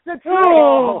Gray. That's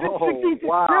wow.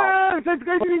 Yes, it's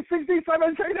going to be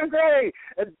 67 Shades of Gray.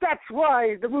 And that's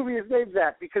why the movie is named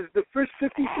that, because the first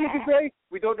 50 Shades of Gray,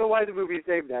 we don't know why the movie is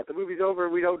named that. The movie's over,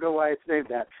 we don't know why it's named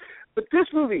that. But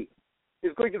this movie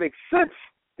is going to make sense.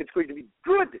 It's going to be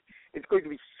good. It's going to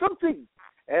be something.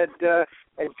 And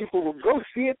people will go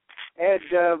see it. And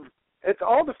it's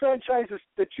all the franchises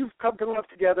that you've come to love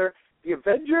together. The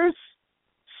Avengers,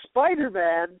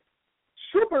 Spider-Man,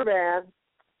 Superman,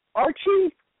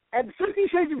 Archie, and 50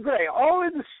 Shades of Grey, all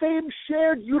in the same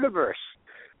shared universe.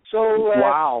 So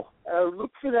wow.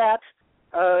 Look for that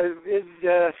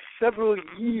in several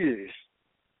years.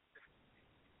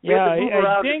 We have to move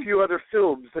around a few other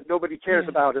films that nobody cares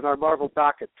about in our Marvel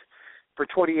docket for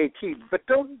 2018. But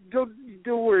don't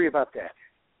worry about that.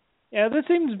 Yeah, this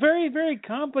seems very, very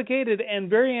complicated and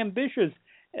very ambitious.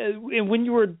 When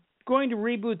you were going to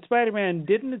reboot Spider-Man,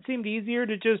 didn't it seem easier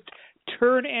to just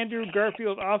turn Andrew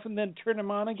Garfield off and then turn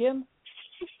him on again?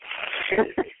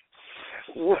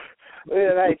 Well,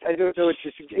 I don't know what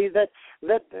you think.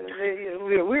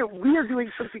 We're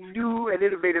doing something new and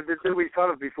innovative that nobody's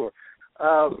thought of before.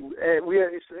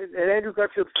 And Andrew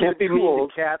Garfield can't be mean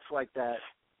to cats like that.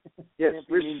 Yes,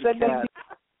 we're sending.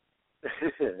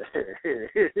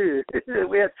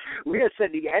 we are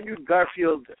sending Andrew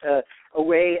Garfield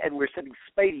away, and we're sending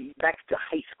Spidey back to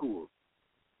high school.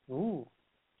 Ooh.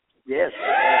 Yes,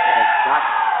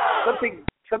 something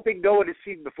no one has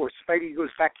seen before. Spidey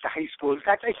goes back to high school. In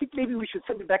fact, I think maybe we should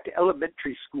send him back to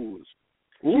elementary schools.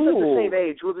 He's at the same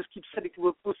age. We'll just keep sending.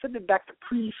 We'll send him back to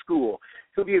preschool.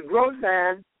 He'll be a grown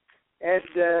man, and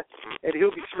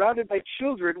he'll be surrounded by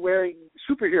children wearing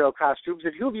superhero costumes,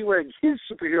 and he'll be wearing his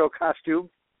superhero costume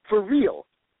for real.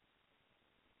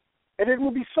 And it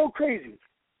will be so crazy.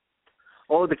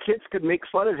 Oh, the kids could make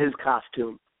fun of his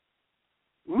costume.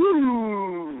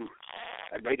 Ooh,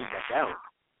 I'm writing that down.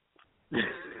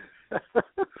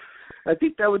 I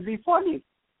think that would be funny.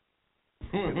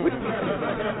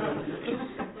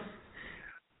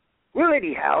 Well,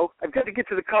 anyhow, I've got to get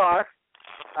to the car.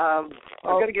 I've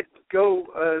got to go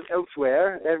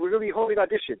elsewhere, and we're going to be holding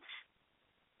auditions.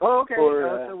 Oh, okay.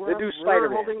 For so the new Spider-Man.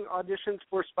 We're holding auditions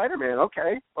for Spider-Man.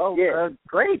 Okay. Well,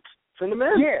 great. Send them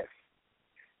in. Yes.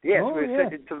 Yes, we're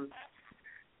sending some.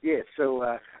 Yes. So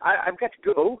I've got to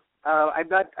go. I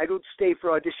don't stay for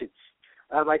auditions.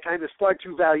 My time is far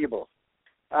too valuable.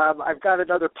 I've got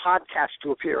another podcast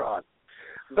to appear on.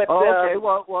 But okay.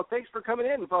 Well, thanks for coming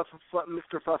in,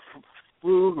 Mr. Fuss.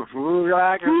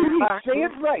 Say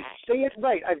it right. Say it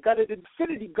right. I've got an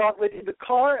infinity gauntlet in the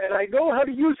car, and I know how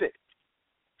to use it.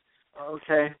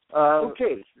 Okay.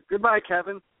 Okay. Goodbye,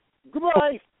 Kevin.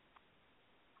 Goodbye.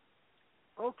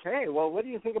 Okay. Well, what do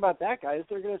you think about that, guys?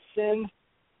 They're going to send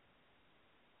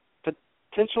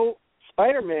potential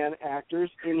Spider-Man actors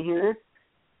in here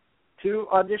to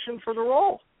audition for the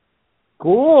role.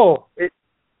 Cool.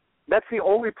 That's the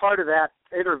only part of that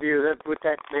interview with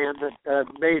that man that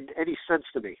made any sense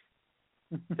to me.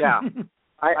 Yeah.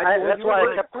 That's why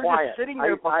I kept quiet. Just sitting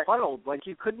there befuddled, like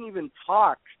you couldn't even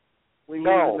talk when you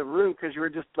were in the room because you were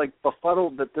just like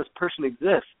befuddled that this person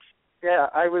exists. Yeah,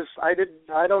 I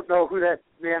don't know who that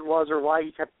man was or why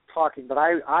he kept talking, but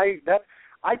I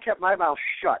kept my mouth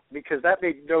shut because that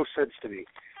made no sense to me.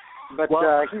 But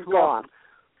he's gone.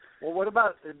 Well, what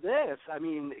about this? I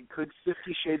mean, could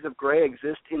 50 Shades of Grey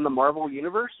exist in the Marvel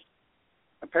universe?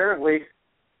 Apparently,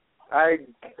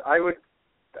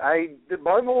 the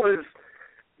Marvel is,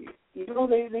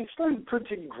 they started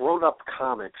printing grown-up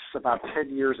comics about 10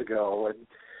 years ago,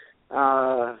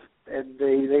 and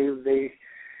they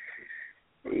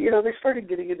started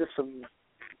getting into some,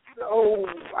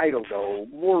 I don't know,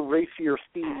 more racier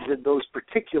themes in those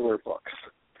particular books.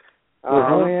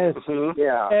 Yes.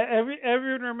 Yeah.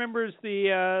 Everyone remembers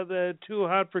the Too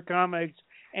Hot for Comics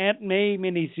Aunt May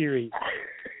miniseries.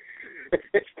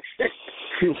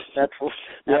 That's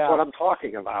what I'm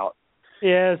talking about.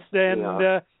 Yes, and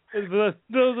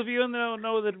those of you who don't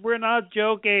know that we're not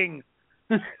joking.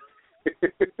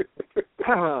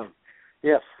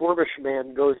 Yes, Flemish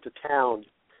man goes to town.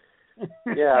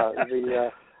 Yeah,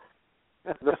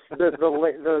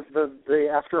 the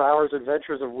after hours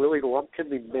adventures of Willie Lumpkin,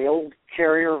 the mail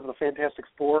carrier of the Fantastic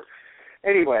Four.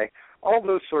 Anyway, all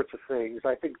those sorts of things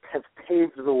I think have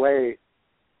paved the way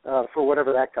for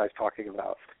whatever that guy's talking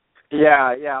about.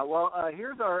 Yeah. Well,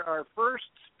 here's our first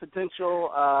potential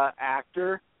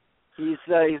actor. He's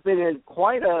been in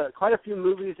quite a few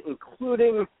movies,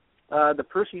 including the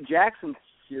Percy Jackson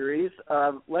series.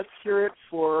 Let's hear it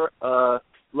for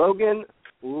Logan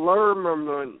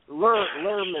Lerman.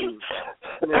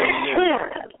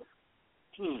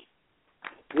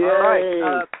 Yay.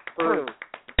 All right.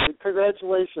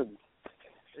 Congratulations.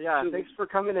 Yeah, thanks for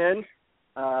coming in.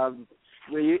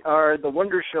 We are the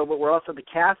Wonder Show, but we're also the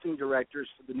casting directors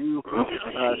for the new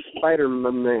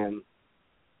Spider-Man.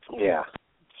 Yeah,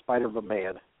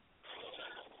 Spider-Man.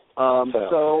 All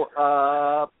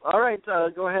right,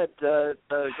 go ahead. Go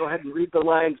ahead and read the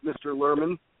lines, Mr.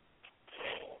 Lerman.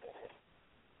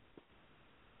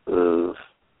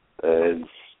 And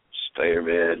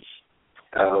Spider-Man,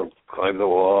 I'll climb the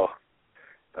wall.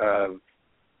 I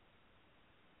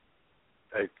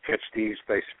catch these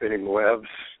by spinning webs.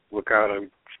 Look out, I'm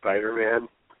Spider-Man.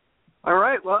 All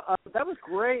right, well, that was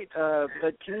great,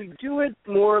 but can you do it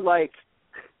more like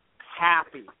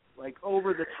happy, like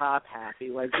over-the-top happy,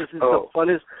 like this is the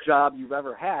funnest job you've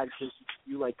ever had because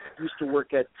you, like, used to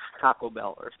work at Taco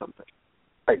Bell or something?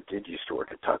 I did used to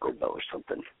work at Taco Bell or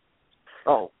something.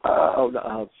 All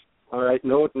right,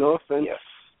 no offense. Yes,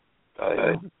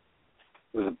 it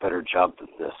was a better job than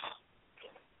this.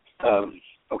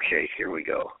 Okay, here we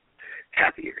go.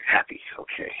 Happy.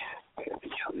 Okay,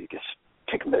 let me just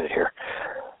take a minute here.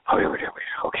 Oh, here we go.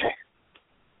 Okay.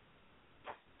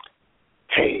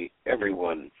 Hey,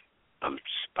 everyone, I'm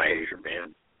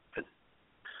Spider-Man.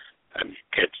 I'm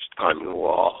climbing the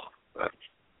wall. I'm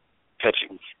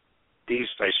catching these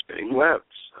by spinning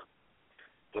webs.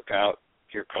 Look out,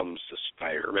 here comes the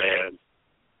Spider-Man.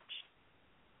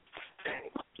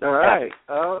 All right.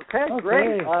 Okay,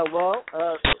 great.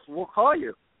 We'll call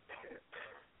you.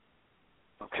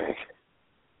 Okay.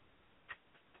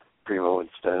 Primo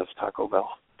instead of Taco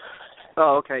Bell.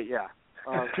 Oh, okay, yeah.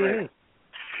 Great.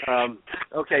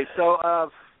 Okay, so all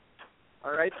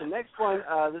right, the next one,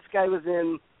 this guy was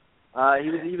in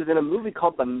he was in a movie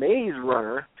called The Maze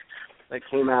Runner that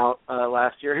came out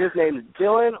last year. His name is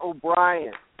Dylan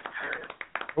O'Brien.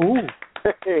 Ooh.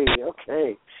 Hey,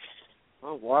 okay.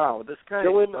 Oh wow, this guy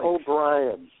Dylan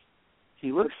O'Brien.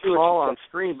 He looks tall on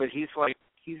screen, but he's like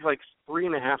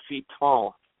 3.5 feet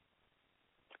tall.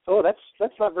 Oh, that's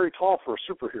not very tall for a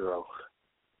superhero.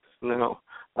 No.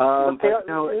 A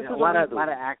lot of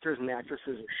actors and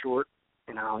actresses are short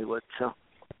in Hollywood, so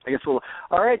I guess we'll.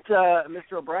 All right,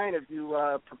 Mr. O'Brien, have you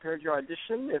prepared your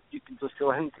audition? If you can just go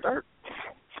ahead and start.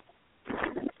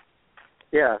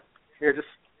 Yeah. Here, just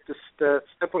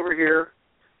step over here,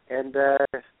 and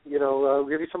we'll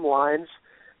give you some lines.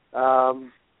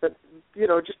 But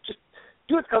just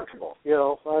do it comfortable.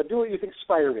 Do what you think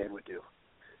Spider-Man would do.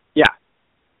 Yeah.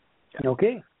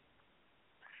 Okay.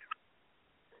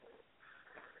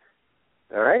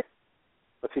 All right.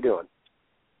 What's he doing?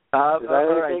 All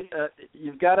right.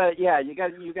 You gotta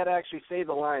actually say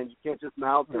the lines. You can't just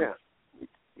mouth them.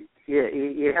 Yeah.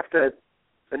 You have to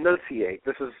enunciate.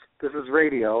 This is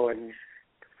radio, and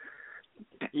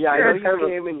yeah, I know you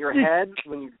came in your head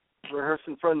when you rehearse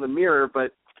in front of the mirror,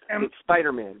 but it's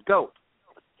Spider-Man. Go.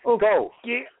 Go.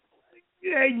 Yeah,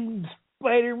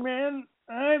 Spider-Man.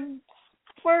 I'm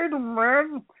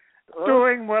Spider-Man,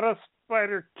 doing what a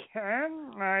spider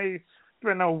can. I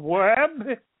spin a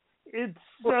web. It's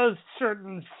a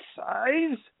certain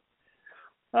size.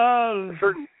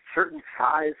 Certain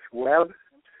size web.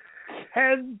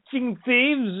 Catching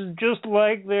thieves just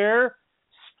like they're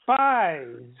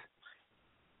spies.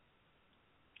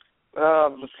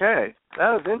 Okay,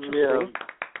 that was interesting. Yeah.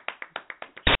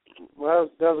 Well,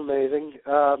 that was amazing.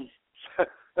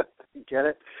 Get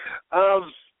it?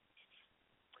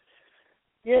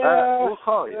 Yeah. We'll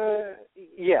call you.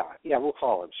 Yeah, we'll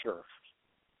call him. Sure.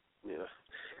 Yeah.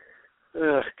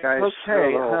 Guys.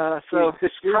 Okay. So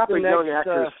this here's crop the of young next,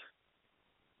 actors.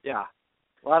 yeah,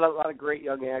 a lot of great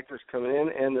young actors coming in,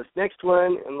 and this next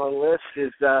one on the list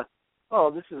is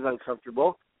this is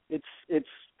uncomfortable. It's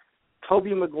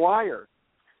Tobey Maguire.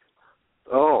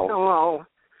 Oh. Hello.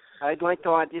 I'd like to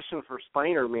audition for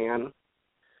Spider-Man.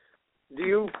 Do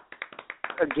you?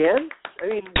 Again? I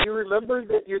mean, do you remember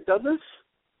that you've done this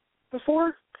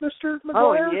before, Mr.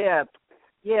 Maguire? Oh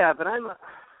yeah, but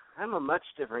I'm a much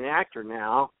different actor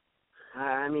now.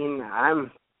 I mean, I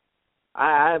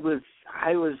was,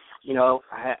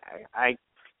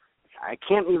 I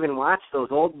can't even watch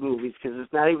those old movies because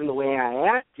it's not even the way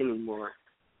I act anymore.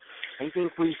 I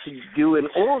think we should do an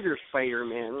older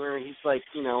Spider-Man where he's like,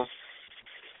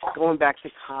 going back to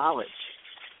college.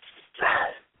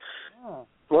 Oh.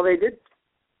 Well, they did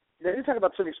talk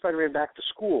about sending Spider-Man back to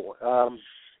school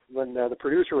when the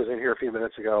producer was in here a few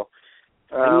minutes ago.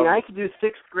 I mean, I could do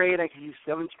 6th grade, I could do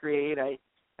 7th grade. I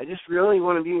just really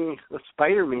want to be a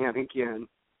Spider-Man again.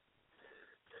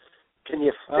 Can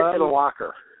you fit in a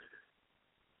locker?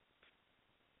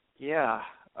 Yeah.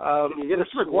 Can you get a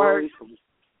Maguire, from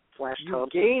Flash you've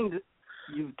Thompson?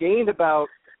 gained about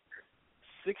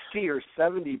 60 or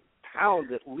 70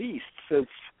 pounds at least since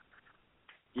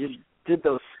you did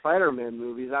those Spider-Man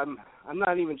movies. I'm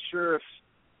not even sure if.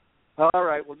 All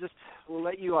right, we'll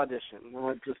let you audition.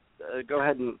 Just go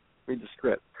ahead and read the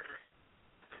script.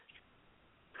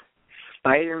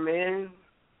 Spider-Man.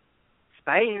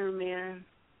 Fireman.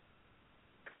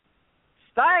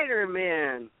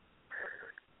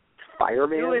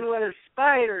 Doing what a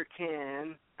spider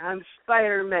can. I'm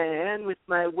Spider-Man with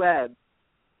my web.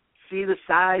 See the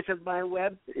size of my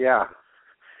web? Yeah.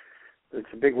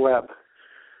 It's a big web.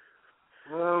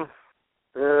 Well,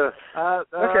 okay. All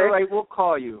right, we'll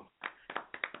call you.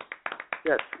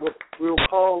 Yes, we'll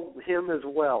call him as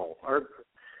well.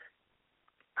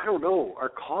 I don't know. Our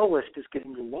call list is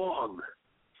getting long.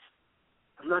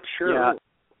 I'm not sure. Yeah.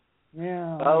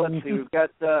 Yeah. Well, let's see. We've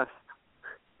got. How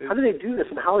do they do this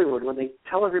in Hollywood when they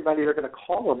tell everybody they're going to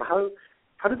call them? How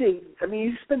do they? I mean,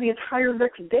 you spend the entire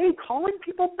next day calling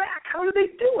people back. How do they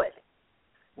do it?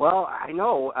 Well, I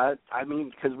know. I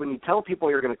mean, because when you tell people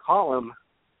you're going to call them,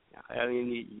 I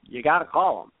mean, you got to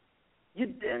call them.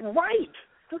 Right.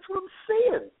 That's what I'm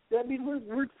saying. I mean,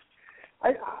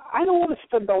 I don't want to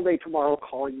spend all day tomorrow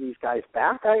calling these guys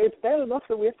back. It's bad enough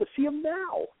that we have to see them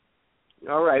now.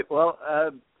 All right. Well,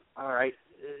 all right.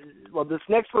 Well, this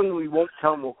next one we won't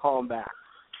tell them. We'll call them back.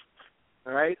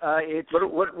 All right. It's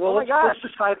well, my gosh.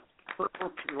 Let's decide.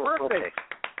 Perfect.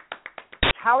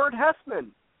 It's Howard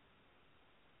Hessman.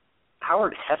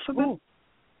 Howard Hessman?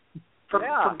 From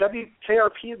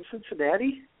WKRP in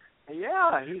Cincinnati?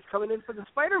 Yeah, he's coming in for the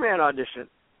Spider-Man audition.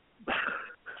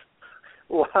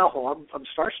 Wow, I'm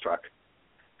starstruck.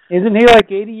 Isn't he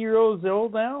like 80 years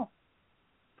old now?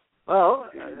 Well,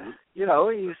 he's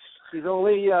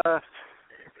only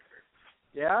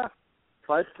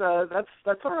but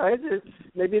that's all right.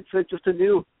 Maybe it's just a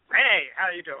new. Hey, how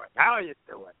you doing?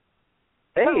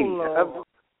 Hey,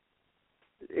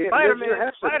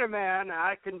 Spider-Man,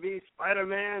 I can be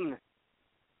Spider-Man.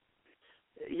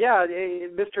 Yeah,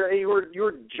 Mr.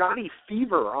 You're Johnny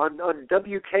Fever on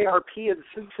WKRP in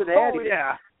Cincinnati. Oh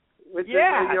yeah.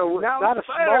 Not a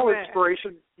small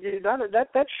inspiration.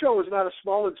 That show is not a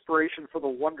small inspiration for the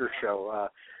Wonder Show,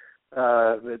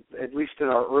 at least in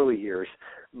our early years.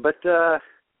 But so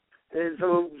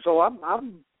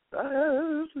I'm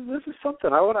this is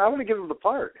something. I want to give him the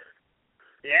part.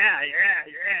 Yeah.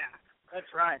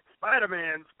 That's right.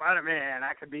 Spider-Man.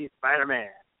 I could be Spider-Man.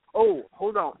 Oh,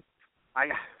 hold on. I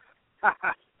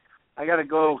gotta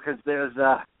go because there's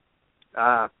a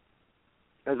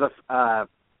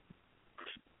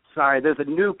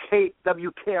new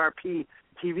WKRP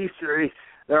TV series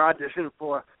they're auditioning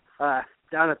for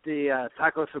down at the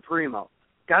Taco Supremo.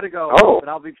 Gotta go, but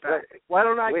I'll be back. Why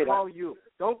don't I call you?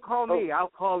 Don't call me. I'll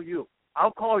call you.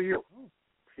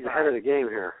 He's ahead of the game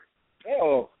here.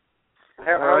 Oh.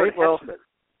 All right. Well,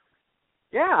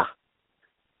 yeah.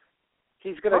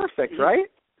 He's gonna perfect, right?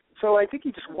 So I think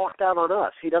he just walked out on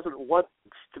us. He doesn't want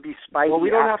to be Spidey. Well,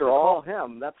 we don't have to all. call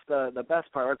him. That's the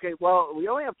best part. Okay. Well, we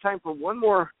only have time for one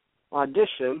more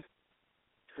audition,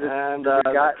 and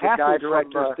the casting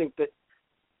directors think that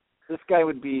this guy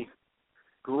would be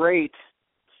great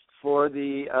for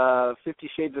the 50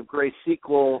 Shades of Grey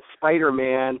sequel,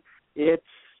 Spider-Man.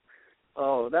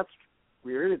 That's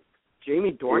weird.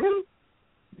 Jamie Dornan?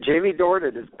 Jamie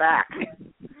Dornan is back.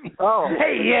 Oh.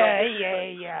 Hey,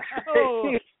 yeah.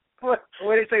 Oh.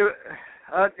 Wait a second.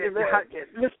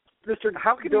 Mr.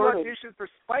 How can you audition for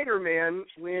Spider-Man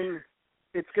when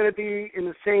it's going to be in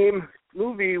the same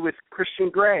movie with Christian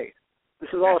Grey?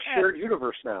 This is all a shared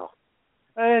universe now.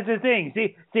 That's the thing.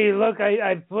 See, look,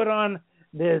 I put on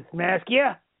this mask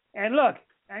here, and look,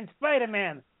 I'm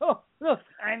Spider-Man. Oh, look,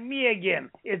 I'm me again.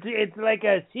 It's like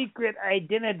a secret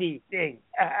identity thing.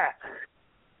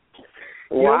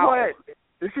 You know what?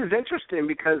 This is interesting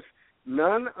because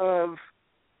none of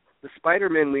the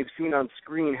Spider-Men we've seen on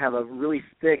screen have a really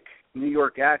thick New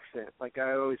York accent, like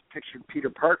I always pictured Peter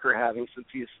Parker having since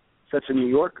he's such a New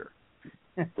Yorker.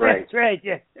 Right. That's right,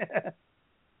 yeah.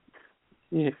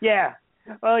 Yeah.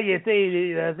 Well, you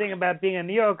see, the thing about being a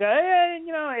New Yorker,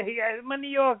 I'm a New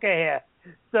Yorker here.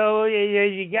 So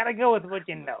you got to go with what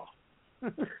you know.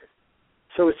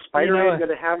 So is Spider-Man going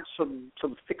to have some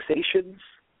fixations?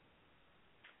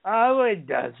 Oh, it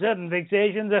does. Certain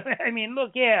fixations. I mean,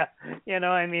 look here.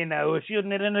 We're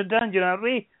shooting it in a dungeon, aren't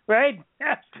we? Right?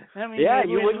 I mean, yeah,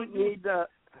 you wouldn't need...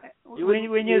 When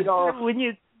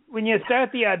you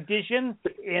start the audition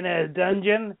in a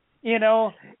dungeon,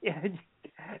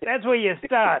 that's where you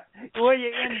start. Where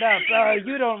you end up,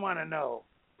 you don't want to know.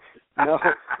 No.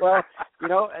 Well,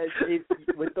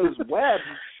 with those web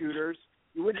shooters,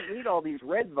 you wouldn't need all these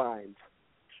red vines.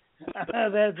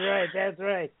 That's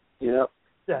right. Yeah.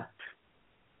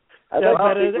 I think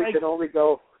we can only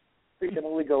go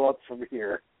up from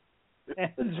here.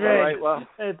 That's right.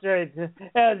 That's right.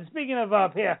 Speaking of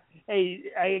up here,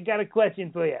 hey, I got a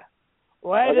question for you.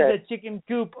 Why does a chicken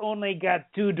coop only got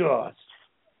 2 doors?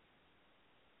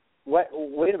 What?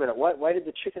 Wait a minute. Why did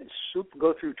the chicken soup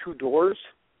go through 2 doors?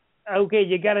 Okay,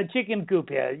 you got a chicken coop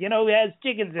here. It has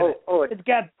chickens in it. It's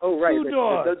got 2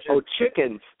 doors.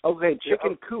 Chickens. Okay,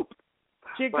 chicken coop.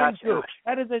 Chicken coop.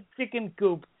 How does a chicken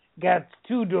coop got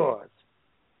 2 doors?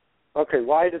 Okay,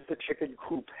 why does the chicken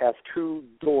coop have 2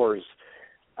 doors?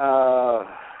 I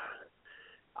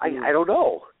don't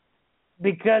know.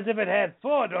 Because if it had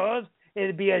 4 doors,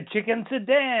 it'd be a chicken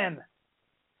sedan.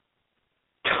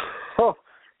 All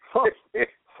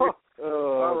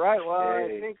right. Well,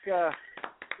 I think.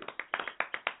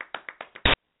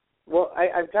 Well,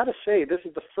 I've got to say, this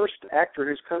is the first actor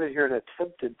who's come in here and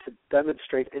attempted to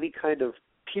demonstrate any kind of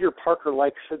Peter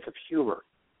Parker-like sense of humor.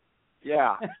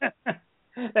 Yeah.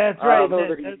 That's right.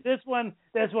 This one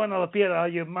will appeal to all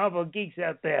you Marvel geeks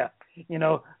out there.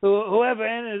 Whoever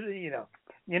ended,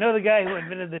 the guy who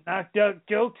invented the knock-duck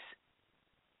jokes?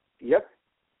 Yep.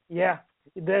 Yeah.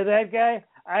 That guy,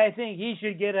 I think he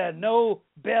should get a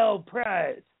Nobel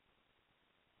Prize.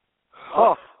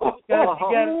 Oh. He doesn't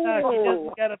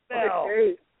got a bell.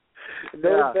 Okay.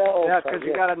 No bell. Yeah, because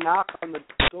you got to knock on the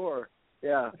door.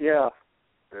 Yeah. Yeah.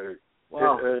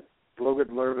 Wow. Logan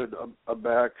Lerman, I'm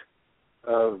back.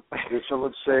 Did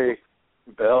someone say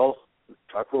Bell?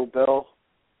 Taco Bell?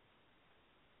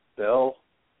 Bell?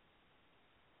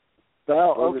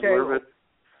 Okay. Lerman.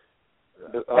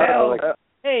 Bell.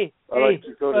 I like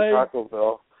to go to Taco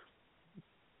Bell.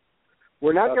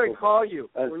 We're not going to call you.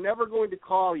 We're never going to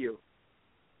call you.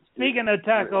 Speaking of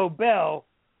Taco Bell,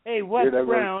 hey, what's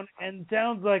brown and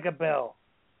sounds like a bell?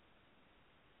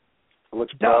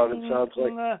 What's brown and sounds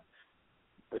like a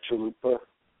chalupa?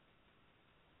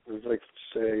 I would like to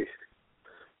say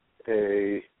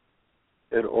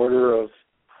an order of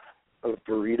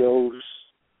burritos,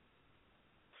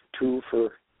 2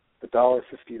 for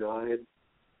 $1.59.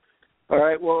 All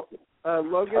right. Well,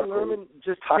 Logan Lerman,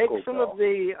 just take some of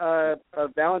the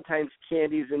Valentine's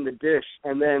candies in the dish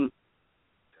and then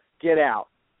get out.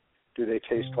 Do they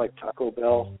taste like Taco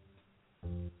Bell?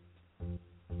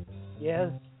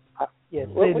 Yes. Yes,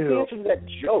 what's they do. The answer to that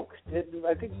joke?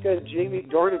 I think Jamie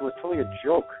Dornan was telling a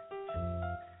joke.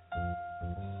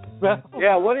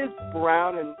 Yeah, what is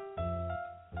brown and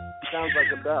sounds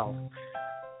like a bell?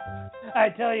 I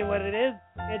tell you what it is.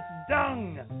 It's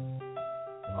dung.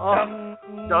 Oh,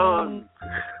 dung.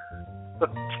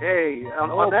 Okay.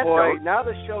 On that note, now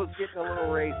the show's getting a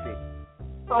little racy.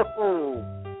 Oh,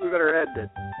 we better end it.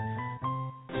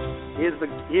 He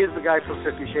is the guy from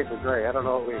 50 Shades of Grey. I don't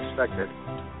know what we expected.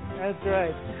 That's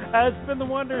right. It's been the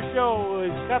Wonder Show.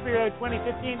 It's copyright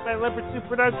 2015 by Leopard Soup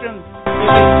Productions.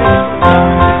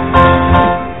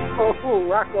 Oh,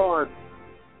 rock on.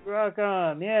 Rock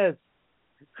on, yes.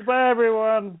 Goodbye,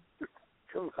 everyone.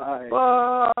 Goodbye.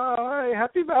 Bye.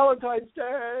 Happy Valentine's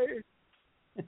Day.